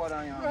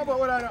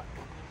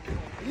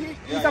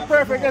 He's a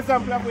perfect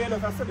example of where he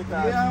does the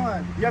car. Yeah,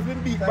 man. He has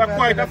been beat by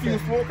quite a few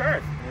slow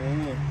cars.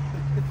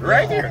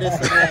 Right here.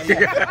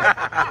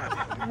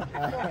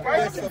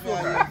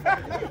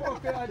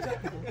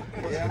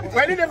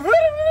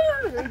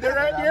 Well, they're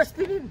right there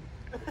spinning.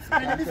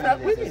 Spinning is not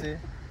winning.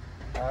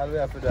 all we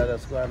have to do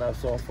is just go and have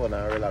some fun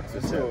and relax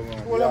yourself.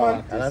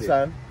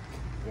 Understand?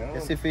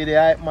 You see, for the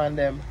hype man,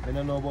 them, you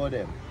don't know about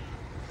them.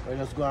 You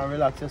just go and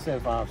relax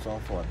yourself and have some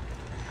fun.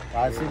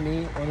 I see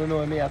me, you don't know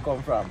where me I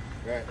come from.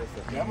 Right,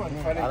 Yeah,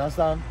 man.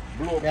 Understand?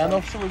 I have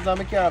enough shoes on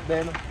my cap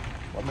then,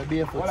 but my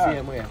barefoot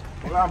same way.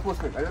 Hold on,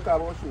 Postman. I just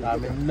talk about shoes.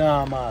 I'm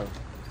normal.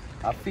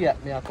 A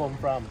Fiat me I come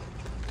from.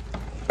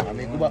 I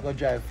mean, go back and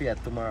drive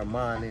Fiat tomorrow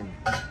morning.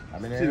 I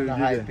mean, in the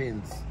high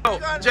pins. Oh,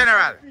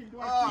 General,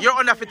 your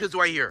underfit is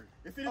right here.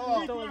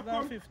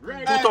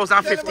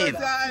 2015.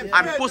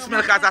 And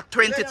Postmill has a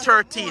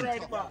 2013.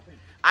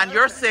 And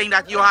you're saying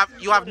that you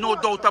have no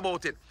doubt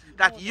about it.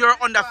 That your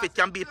underfit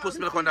can beat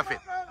Postmill underfit.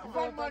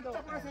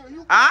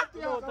 Huh?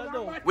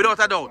 Without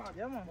a doubt.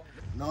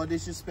 No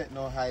disrespect,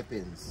 no high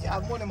pins. I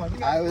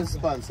will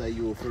sponsor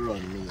you for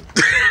run me.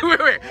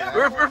 Repeat.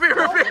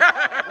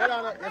 Hold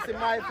on, you see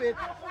my fit?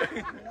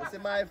 You see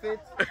my fit?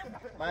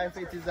 My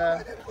fit is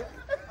a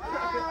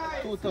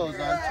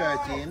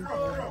 2013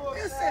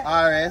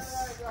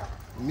 RS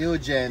New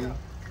Gen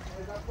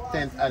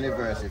 10th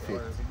anniversary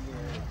fit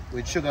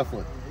with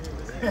Sugarfoot.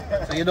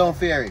 So you don't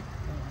fear it.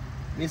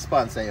 Me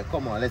sponsor you.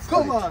 Come on, let's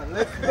go. Come on,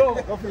 let's go.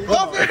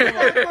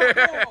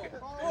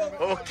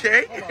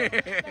 Okay.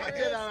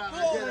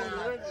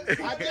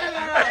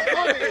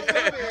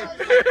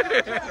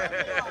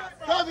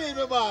 Come in,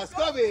 my boss.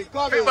 Come in.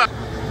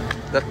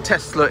 The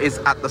Tesla is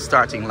at the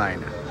starting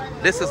line.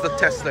 This is the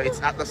Tesla. It's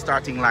at the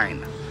starting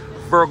line.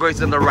 Virgo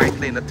is in the right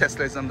lane. The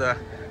Tesla is in the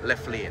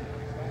left lane.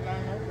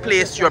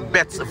 Place your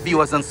bets,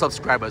 viewers and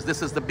subscribers.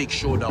 This is the big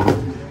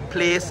showdown.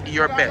 Place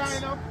your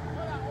bets.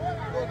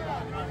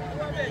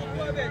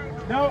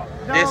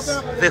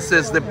 This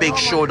is the big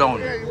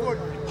showdown.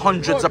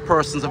 Hundreds of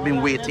persons have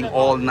been waiting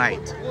all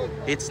night.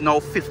 It's now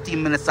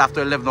 15 minutes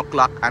after 11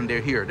 o'clock and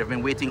they're here. They've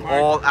been waiting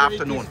all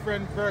afternoon. His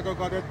friend Virgo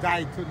gonna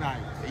die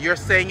tonight. You're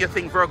saying you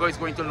think Virgo is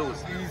going to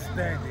lose? He's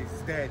dead.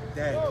 He's dead.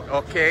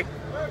 Okay.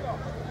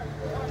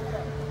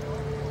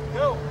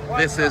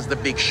 This is the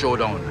big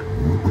showdown.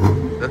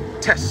 The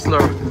Tesla.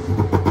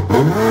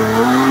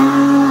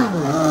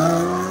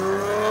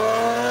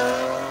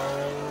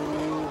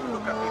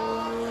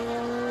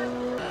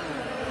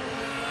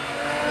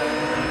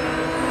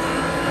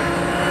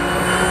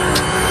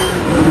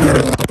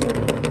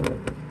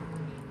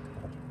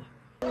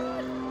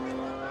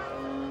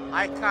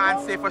 I can't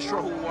say for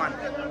sure who won.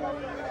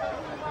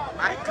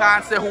 I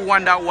can't say who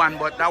won that one,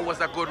 but that was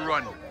a good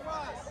run.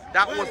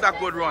 That was a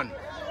good run.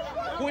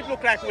 Who it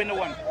look like win the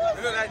one?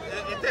 It look like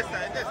the Tesla.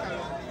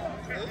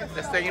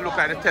 They say you look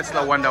like the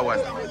Tesla won that one.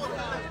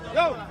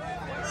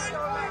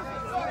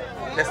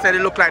 They said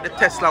it looked like the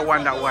Tesla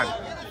won that one.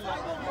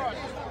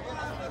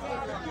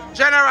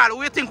 General,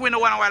 who you think win the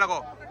one a while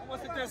ago?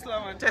 What's the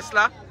Tesla one?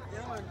 Tesla?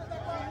 Yeah, man.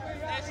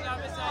 Tesla,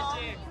 Mr.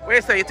 J.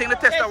 Wait, so you think the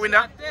Tesla win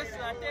that? Tesla.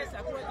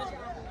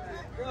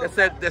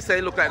 They say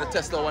it looked like the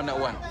Tesla won that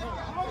one.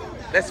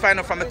 Let's find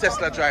out from the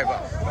Tesla driver.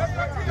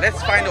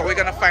 Let's find out. We're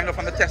gonna find out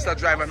from the Tesla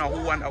driver now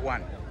who won that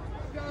one.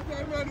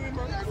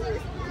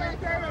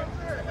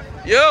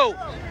 Yo,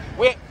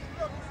 wait.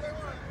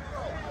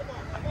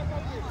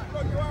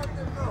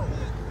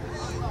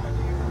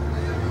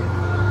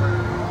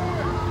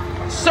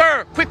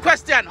 Sir, quick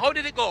question. How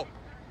did it go?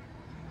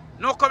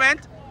 No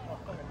comment?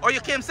 Or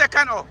you came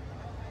second? Or?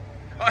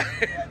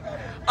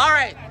 All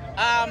right.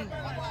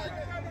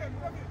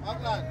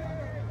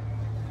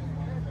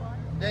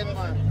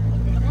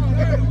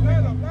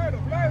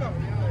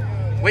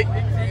 Wait.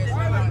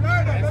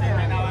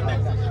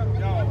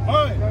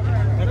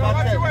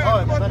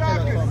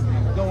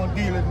 Don't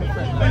deal with me,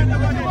 friend.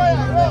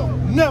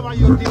 Never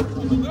you deal.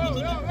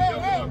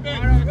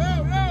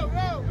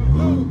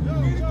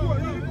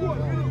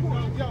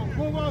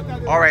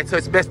 All right, so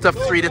it's best of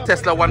 3. The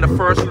Tesla won the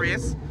first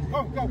race.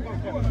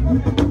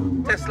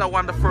 Tesla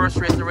won the first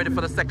race. They're ready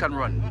for the second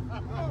run.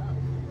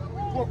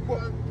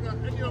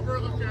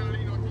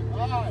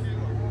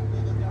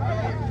 No,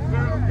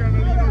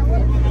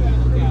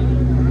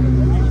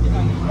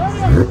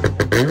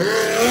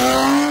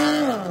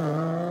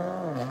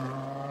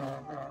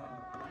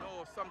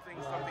 something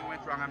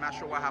went wrong. I'm not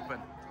sure what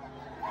happened.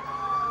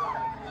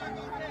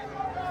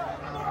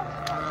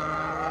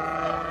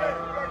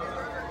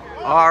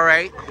 All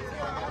right.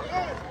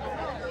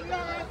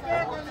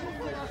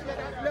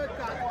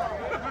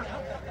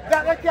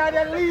 That the car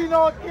that lean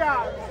out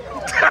car.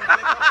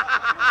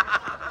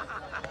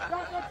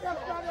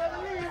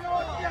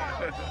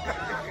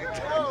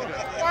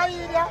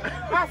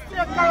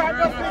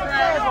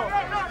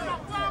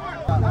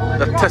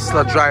 The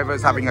Tesla driver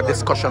is having a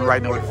discussion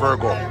right now with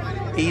Virgo.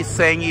 He's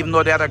saying even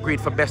though they had agreed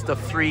for best of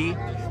 3,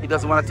 he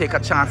doesn't want to take a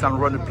chance and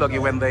run with Pluggy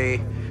when the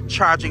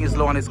charging is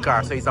low on his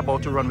car. So he's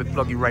about to run with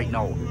Pluggy right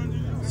now.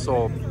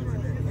 So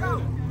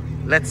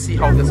let's see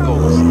how this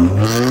goes.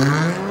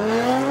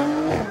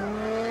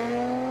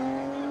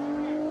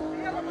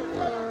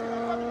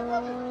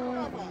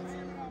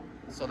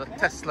 So the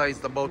Tesla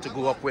is about to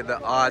go up with the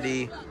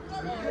Audi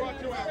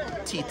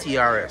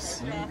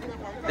TTRS.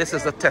 This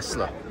is the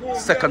Tesla.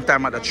 Second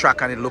time at the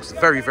track and it looks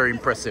very, very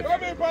impressive.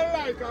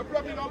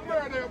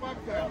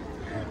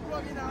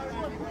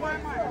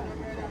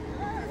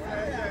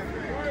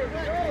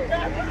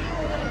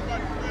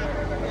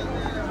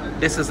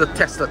 This is the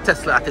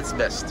Tesla at its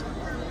best.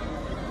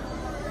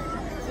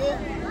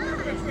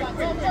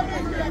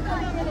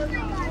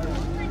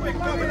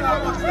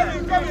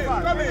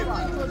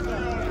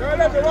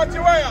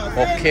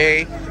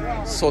 Okay,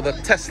 so the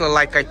Tesla,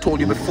 like I told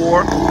you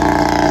before.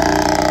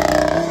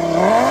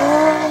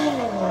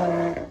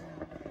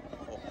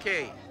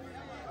 Okay.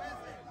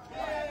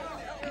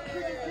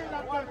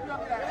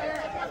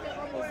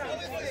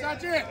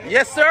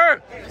 Yes,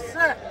 sir. Yes,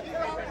 sir.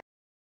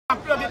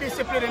 Plug the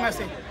discipline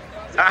message.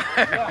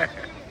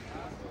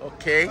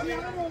 Okay.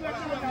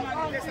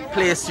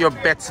 Place your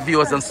bets,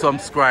 viewers and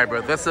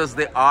subscribers. This is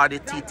the Audi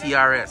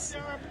TTRS.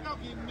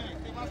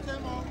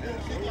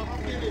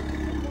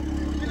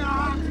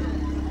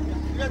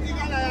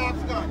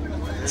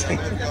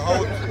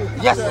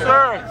 Yes,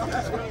 sir.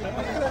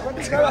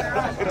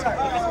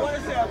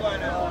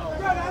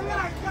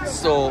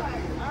 So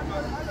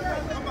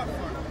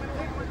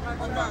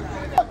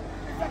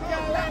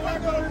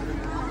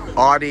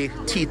Audi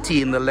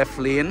TT in the left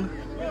lane,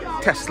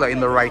 Tesla in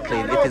the right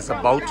lane. It is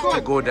about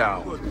to go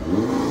down.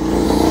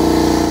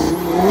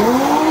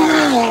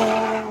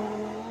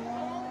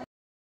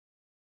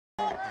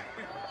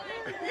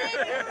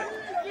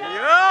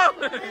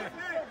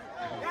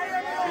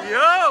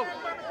 Yo!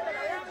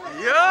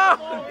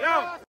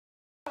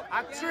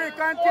 A 3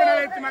 container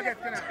let him get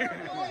tonight.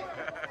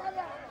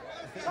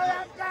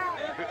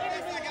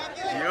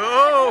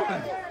 Yo!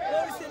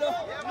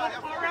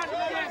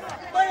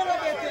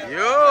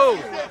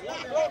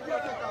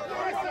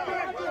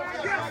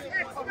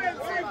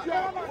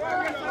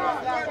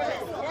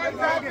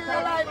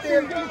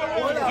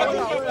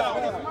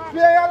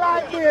 Play your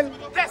light bill.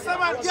 Tesla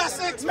man, Yes,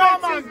 expensive. no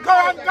man, go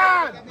on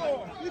guard.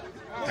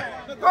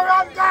 Go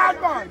on guard,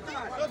 man.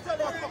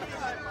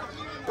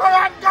 Go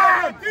on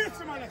guard.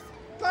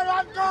 Go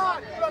on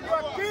guard.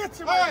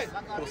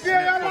 Play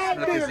your light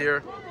Postman bill. is here.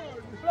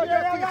 Play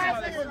your light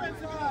bill.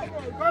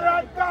 Go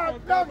on guard.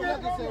 Plug it.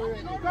 Go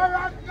on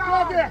guard. Go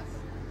on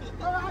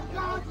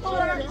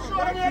guard.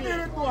 Show me the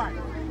boy.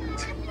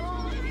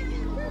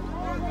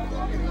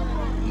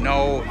 No,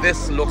 this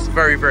looks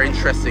very, very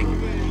interesting.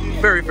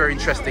 Very, very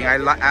interesting. I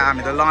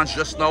mean, the launch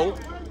just now,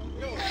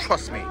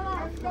 trust me,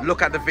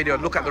 look at the video,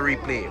 look at the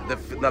replay.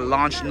 The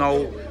launch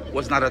now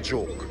was not a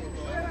joke.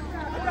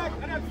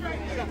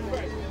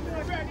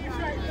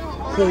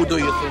 Who do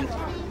you think?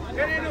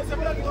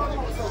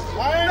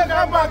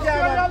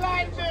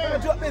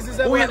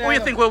 Who you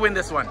think will win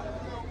this one?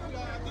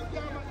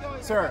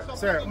 Sir,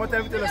 I'm going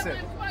to tell you, sir.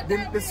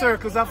 The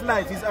circles of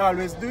life is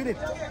always doing it.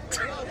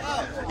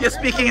 You're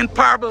speaking in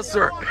parables,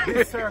 sir.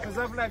 The circles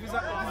of life is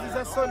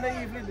a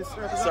Sunday evening. The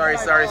circles Sorry.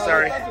 of life.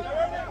 Sorry.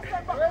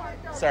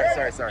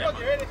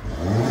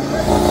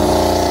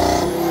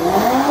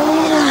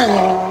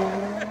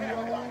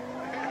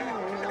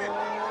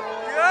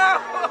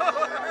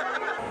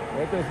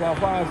 It is a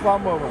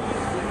fine moment.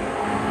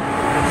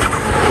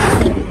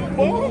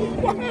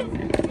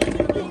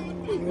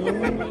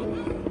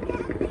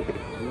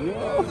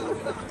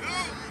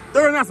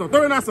 Turn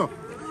us up.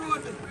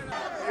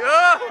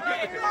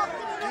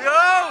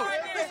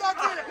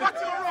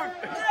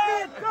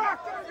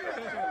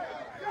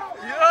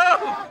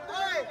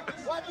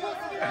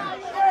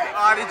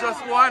 Audi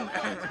just won.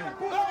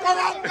 Go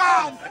on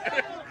guard.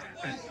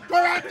 The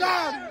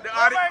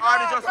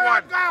Audi just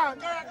won.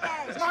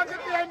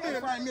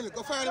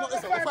 Go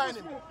find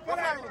him.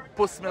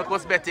 Post Milk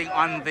was betting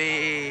on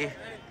the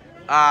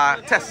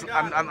Tesla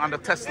on the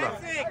Tesla.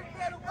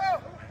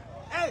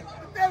 Hey,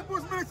 tell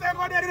Puss Milk say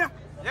go dead.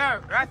 Yeah,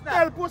 right now.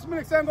 Tell Puss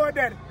Milk say go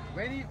dead.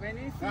 When he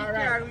see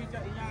car,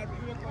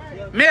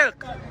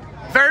 Milk,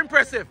 very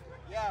impressive.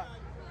 Yeah,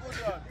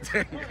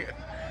 good one.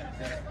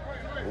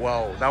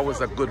 Wow, that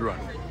was a good run.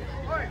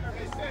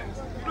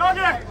 Plug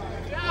it.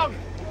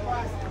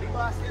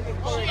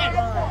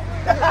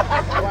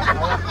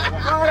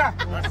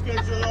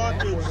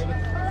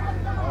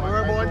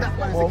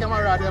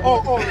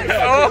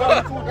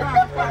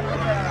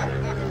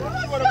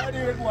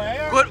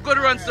 Good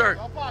run, sir.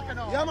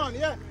 Yeah, man,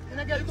 yeah.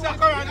 It's a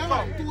current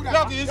come.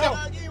 Look, it's a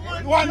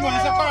one more,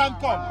 it's a current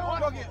come.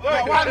 One.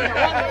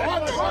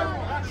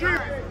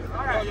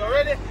 Alright, you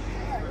ready?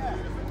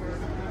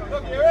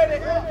 Look, you ready?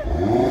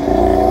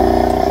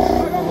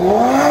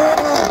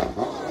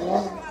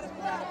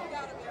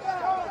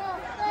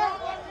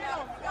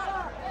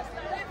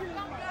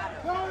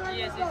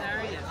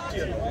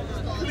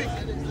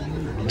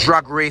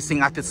 Drag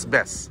racing at its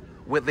best,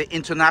 with the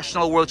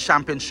International World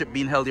Championship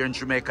being held here in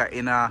Jamaica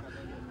in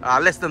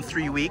less than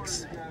 3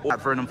 weeks at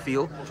Vernon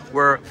Field,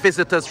 where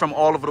visitors from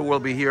all over the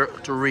world will be here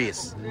to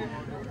race.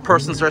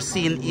 Persons are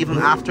seen even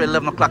after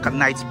 11 o'clock at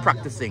night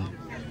practicing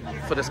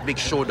for this big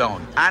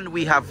showdown. And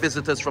we have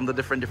visitors from the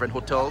different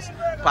hotels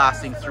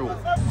passing through.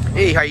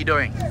 Hey, how you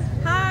doing?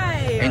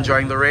 Hi.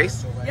 Enjoying the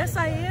race? Yes,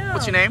 I am.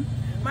 What's your name?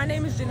 My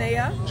name is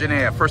Janaea.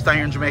 Janaea, first time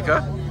here in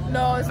Jamaica?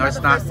 No, it's not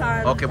the first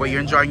time. Okay, but you're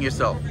enjoying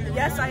yourself?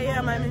 Yes, I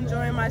am. I'm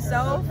enjoying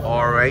myself.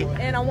 All right.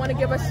 And I want to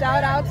give a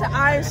shout out to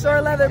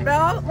Ironshore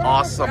LeatherBelt.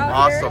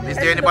 Awesome. Is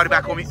there anybody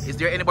back home? Is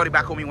there anybody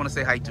back home you want to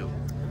say hi to?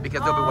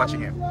 Because they'll be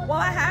watching you. Well,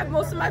 I have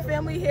most of my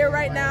family here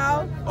right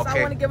now, so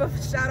I want to give a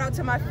shout out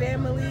to my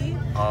family.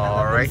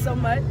 All right. Thank you so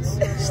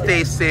much.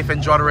 Stay safe.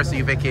 Enjoy the rest of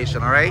your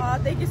vacation. All right.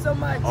 Thank you so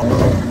much.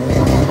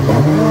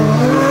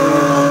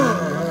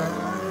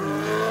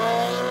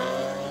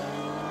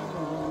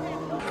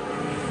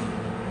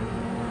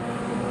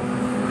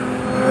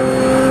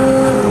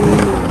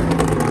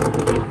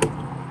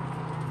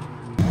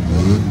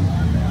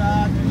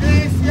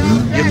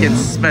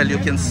 You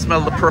can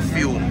smell the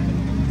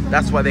perfume.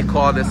 That's why they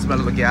call the smell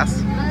of the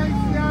gas.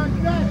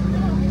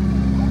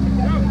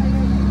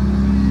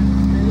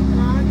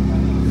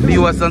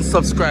 Viewers and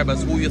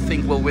subscribers, who you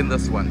think will win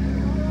this one?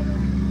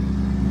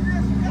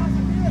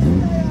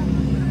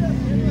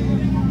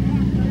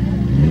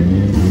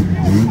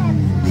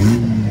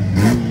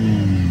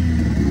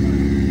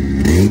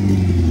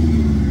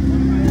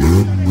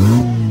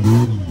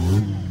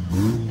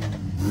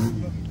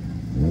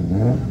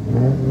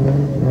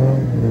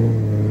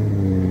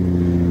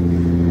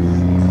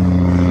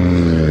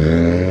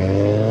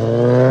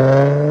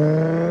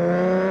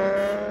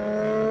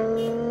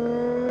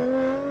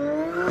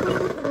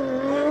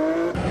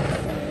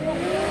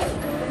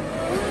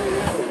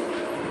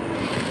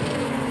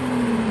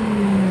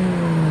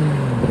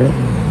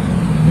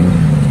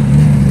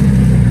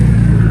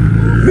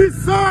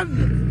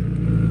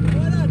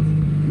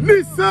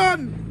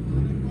 Nissan!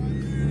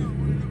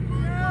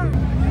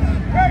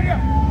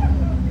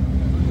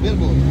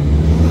 Billboard.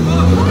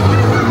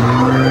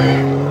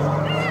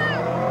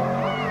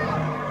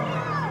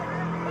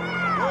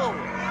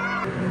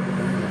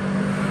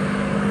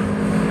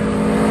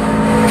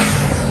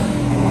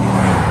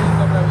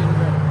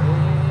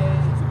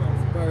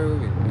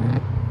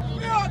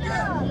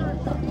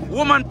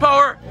 Woman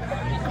power!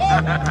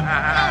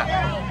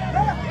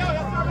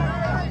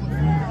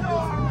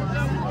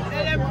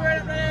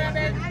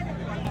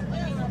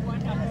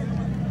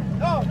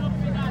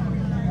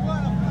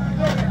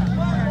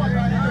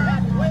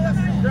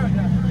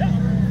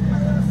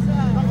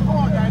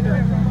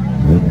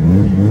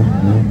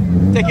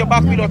 Take your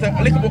back wheel out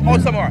a little bit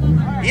out some more.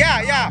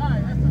 Yeah.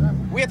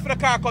 Wait for the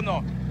car come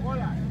now.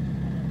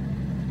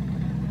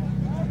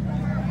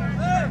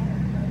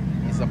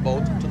 He's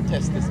about to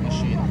test this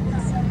machine.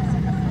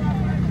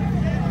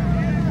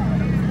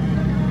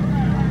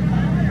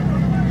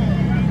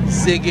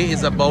 Ziggy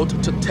is about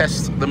to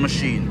test the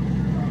machine.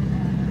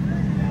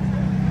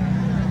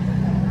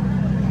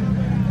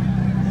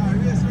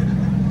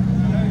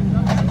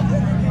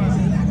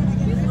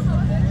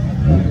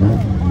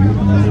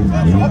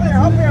 Up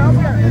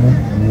here.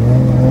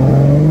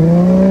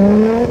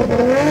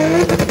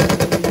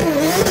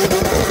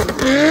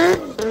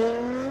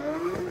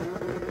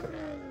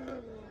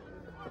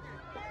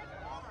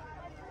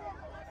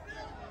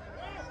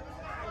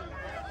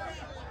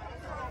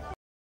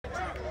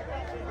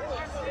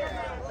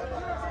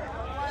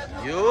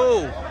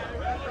 Yo,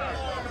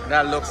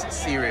 that looks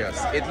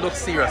serious. It looks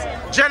serious.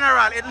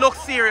 General, it looks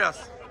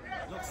serious.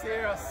 Looks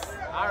serious.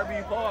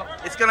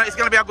 RB4. It's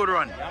gonna be a good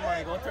run. Yeah,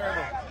 man, go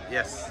turbo.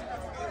 Yes,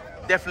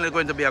 definitely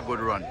going to be a good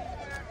run.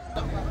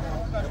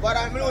 But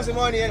I'm losing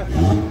money, you know.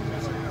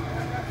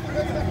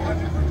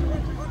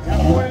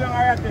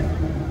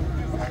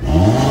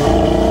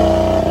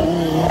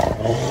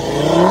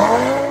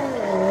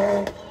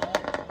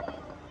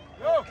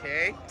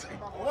 Okay.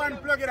 One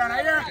plug it on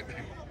here.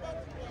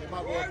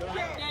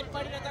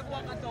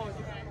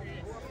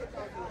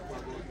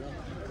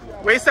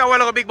 Where is that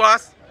one, big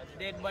boss?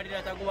 Dead body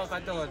that I go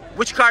back at.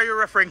 Which car are you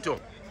referring to?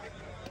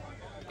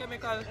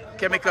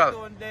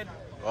 Chemical. Dead.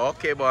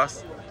 Okay,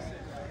 boss.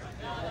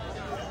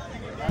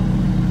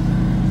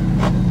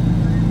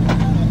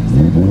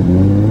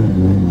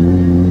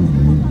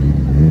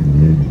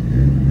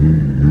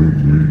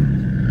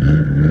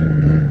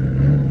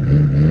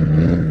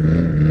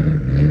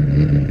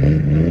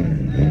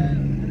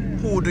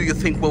 Who do you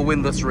think will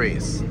win this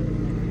race?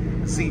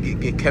 See,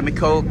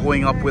 Chemical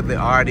going up with the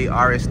Audi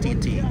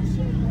RSTT.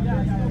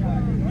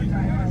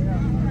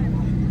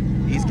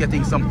 He's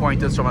getting some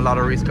pointers from a lot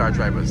of race car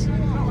drivers.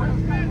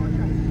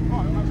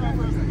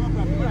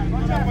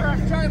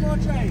 Try more,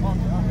 try. Go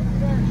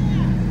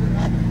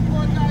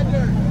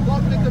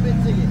up a little bit,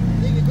 Ziggy.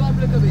 Ziggy, go up a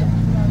little bit.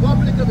 Go up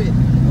a little bit.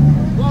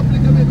 Go up a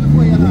little bit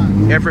before you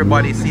land.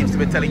 Everybody seems to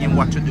be telling him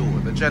what to do.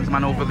 The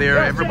gentleman over there,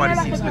 everybody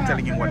seems to be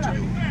telling him what to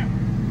do.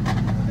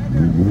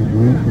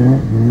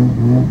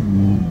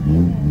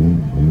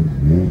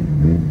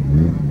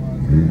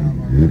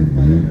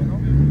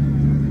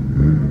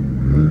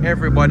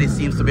 Everybody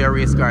seems to be a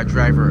race car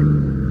driver.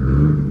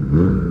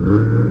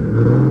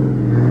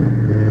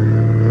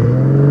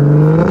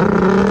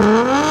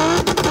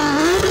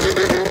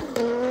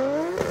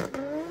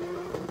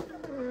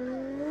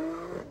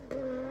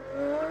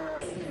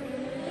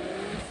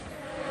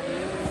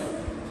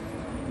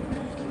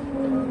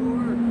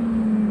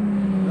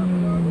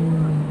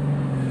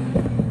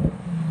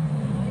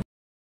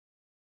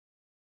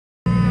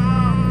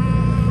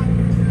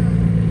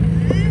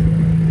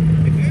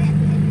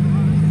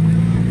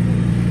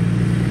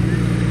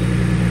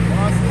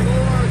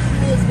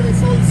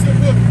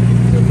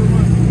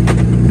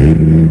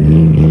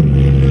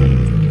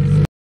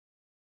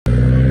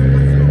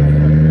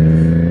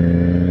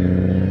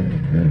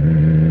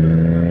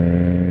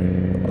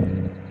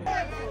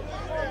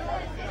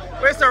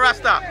 Where's the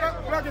Rasta?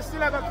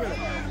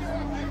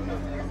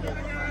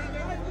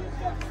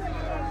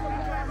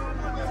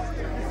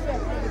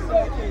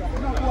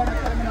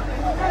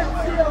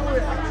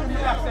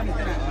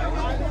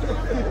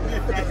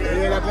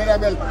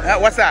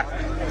 What's that?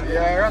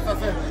 Yeah, Rasta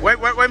say.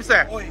 What him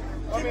say?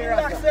 Come here,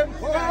 Rasta.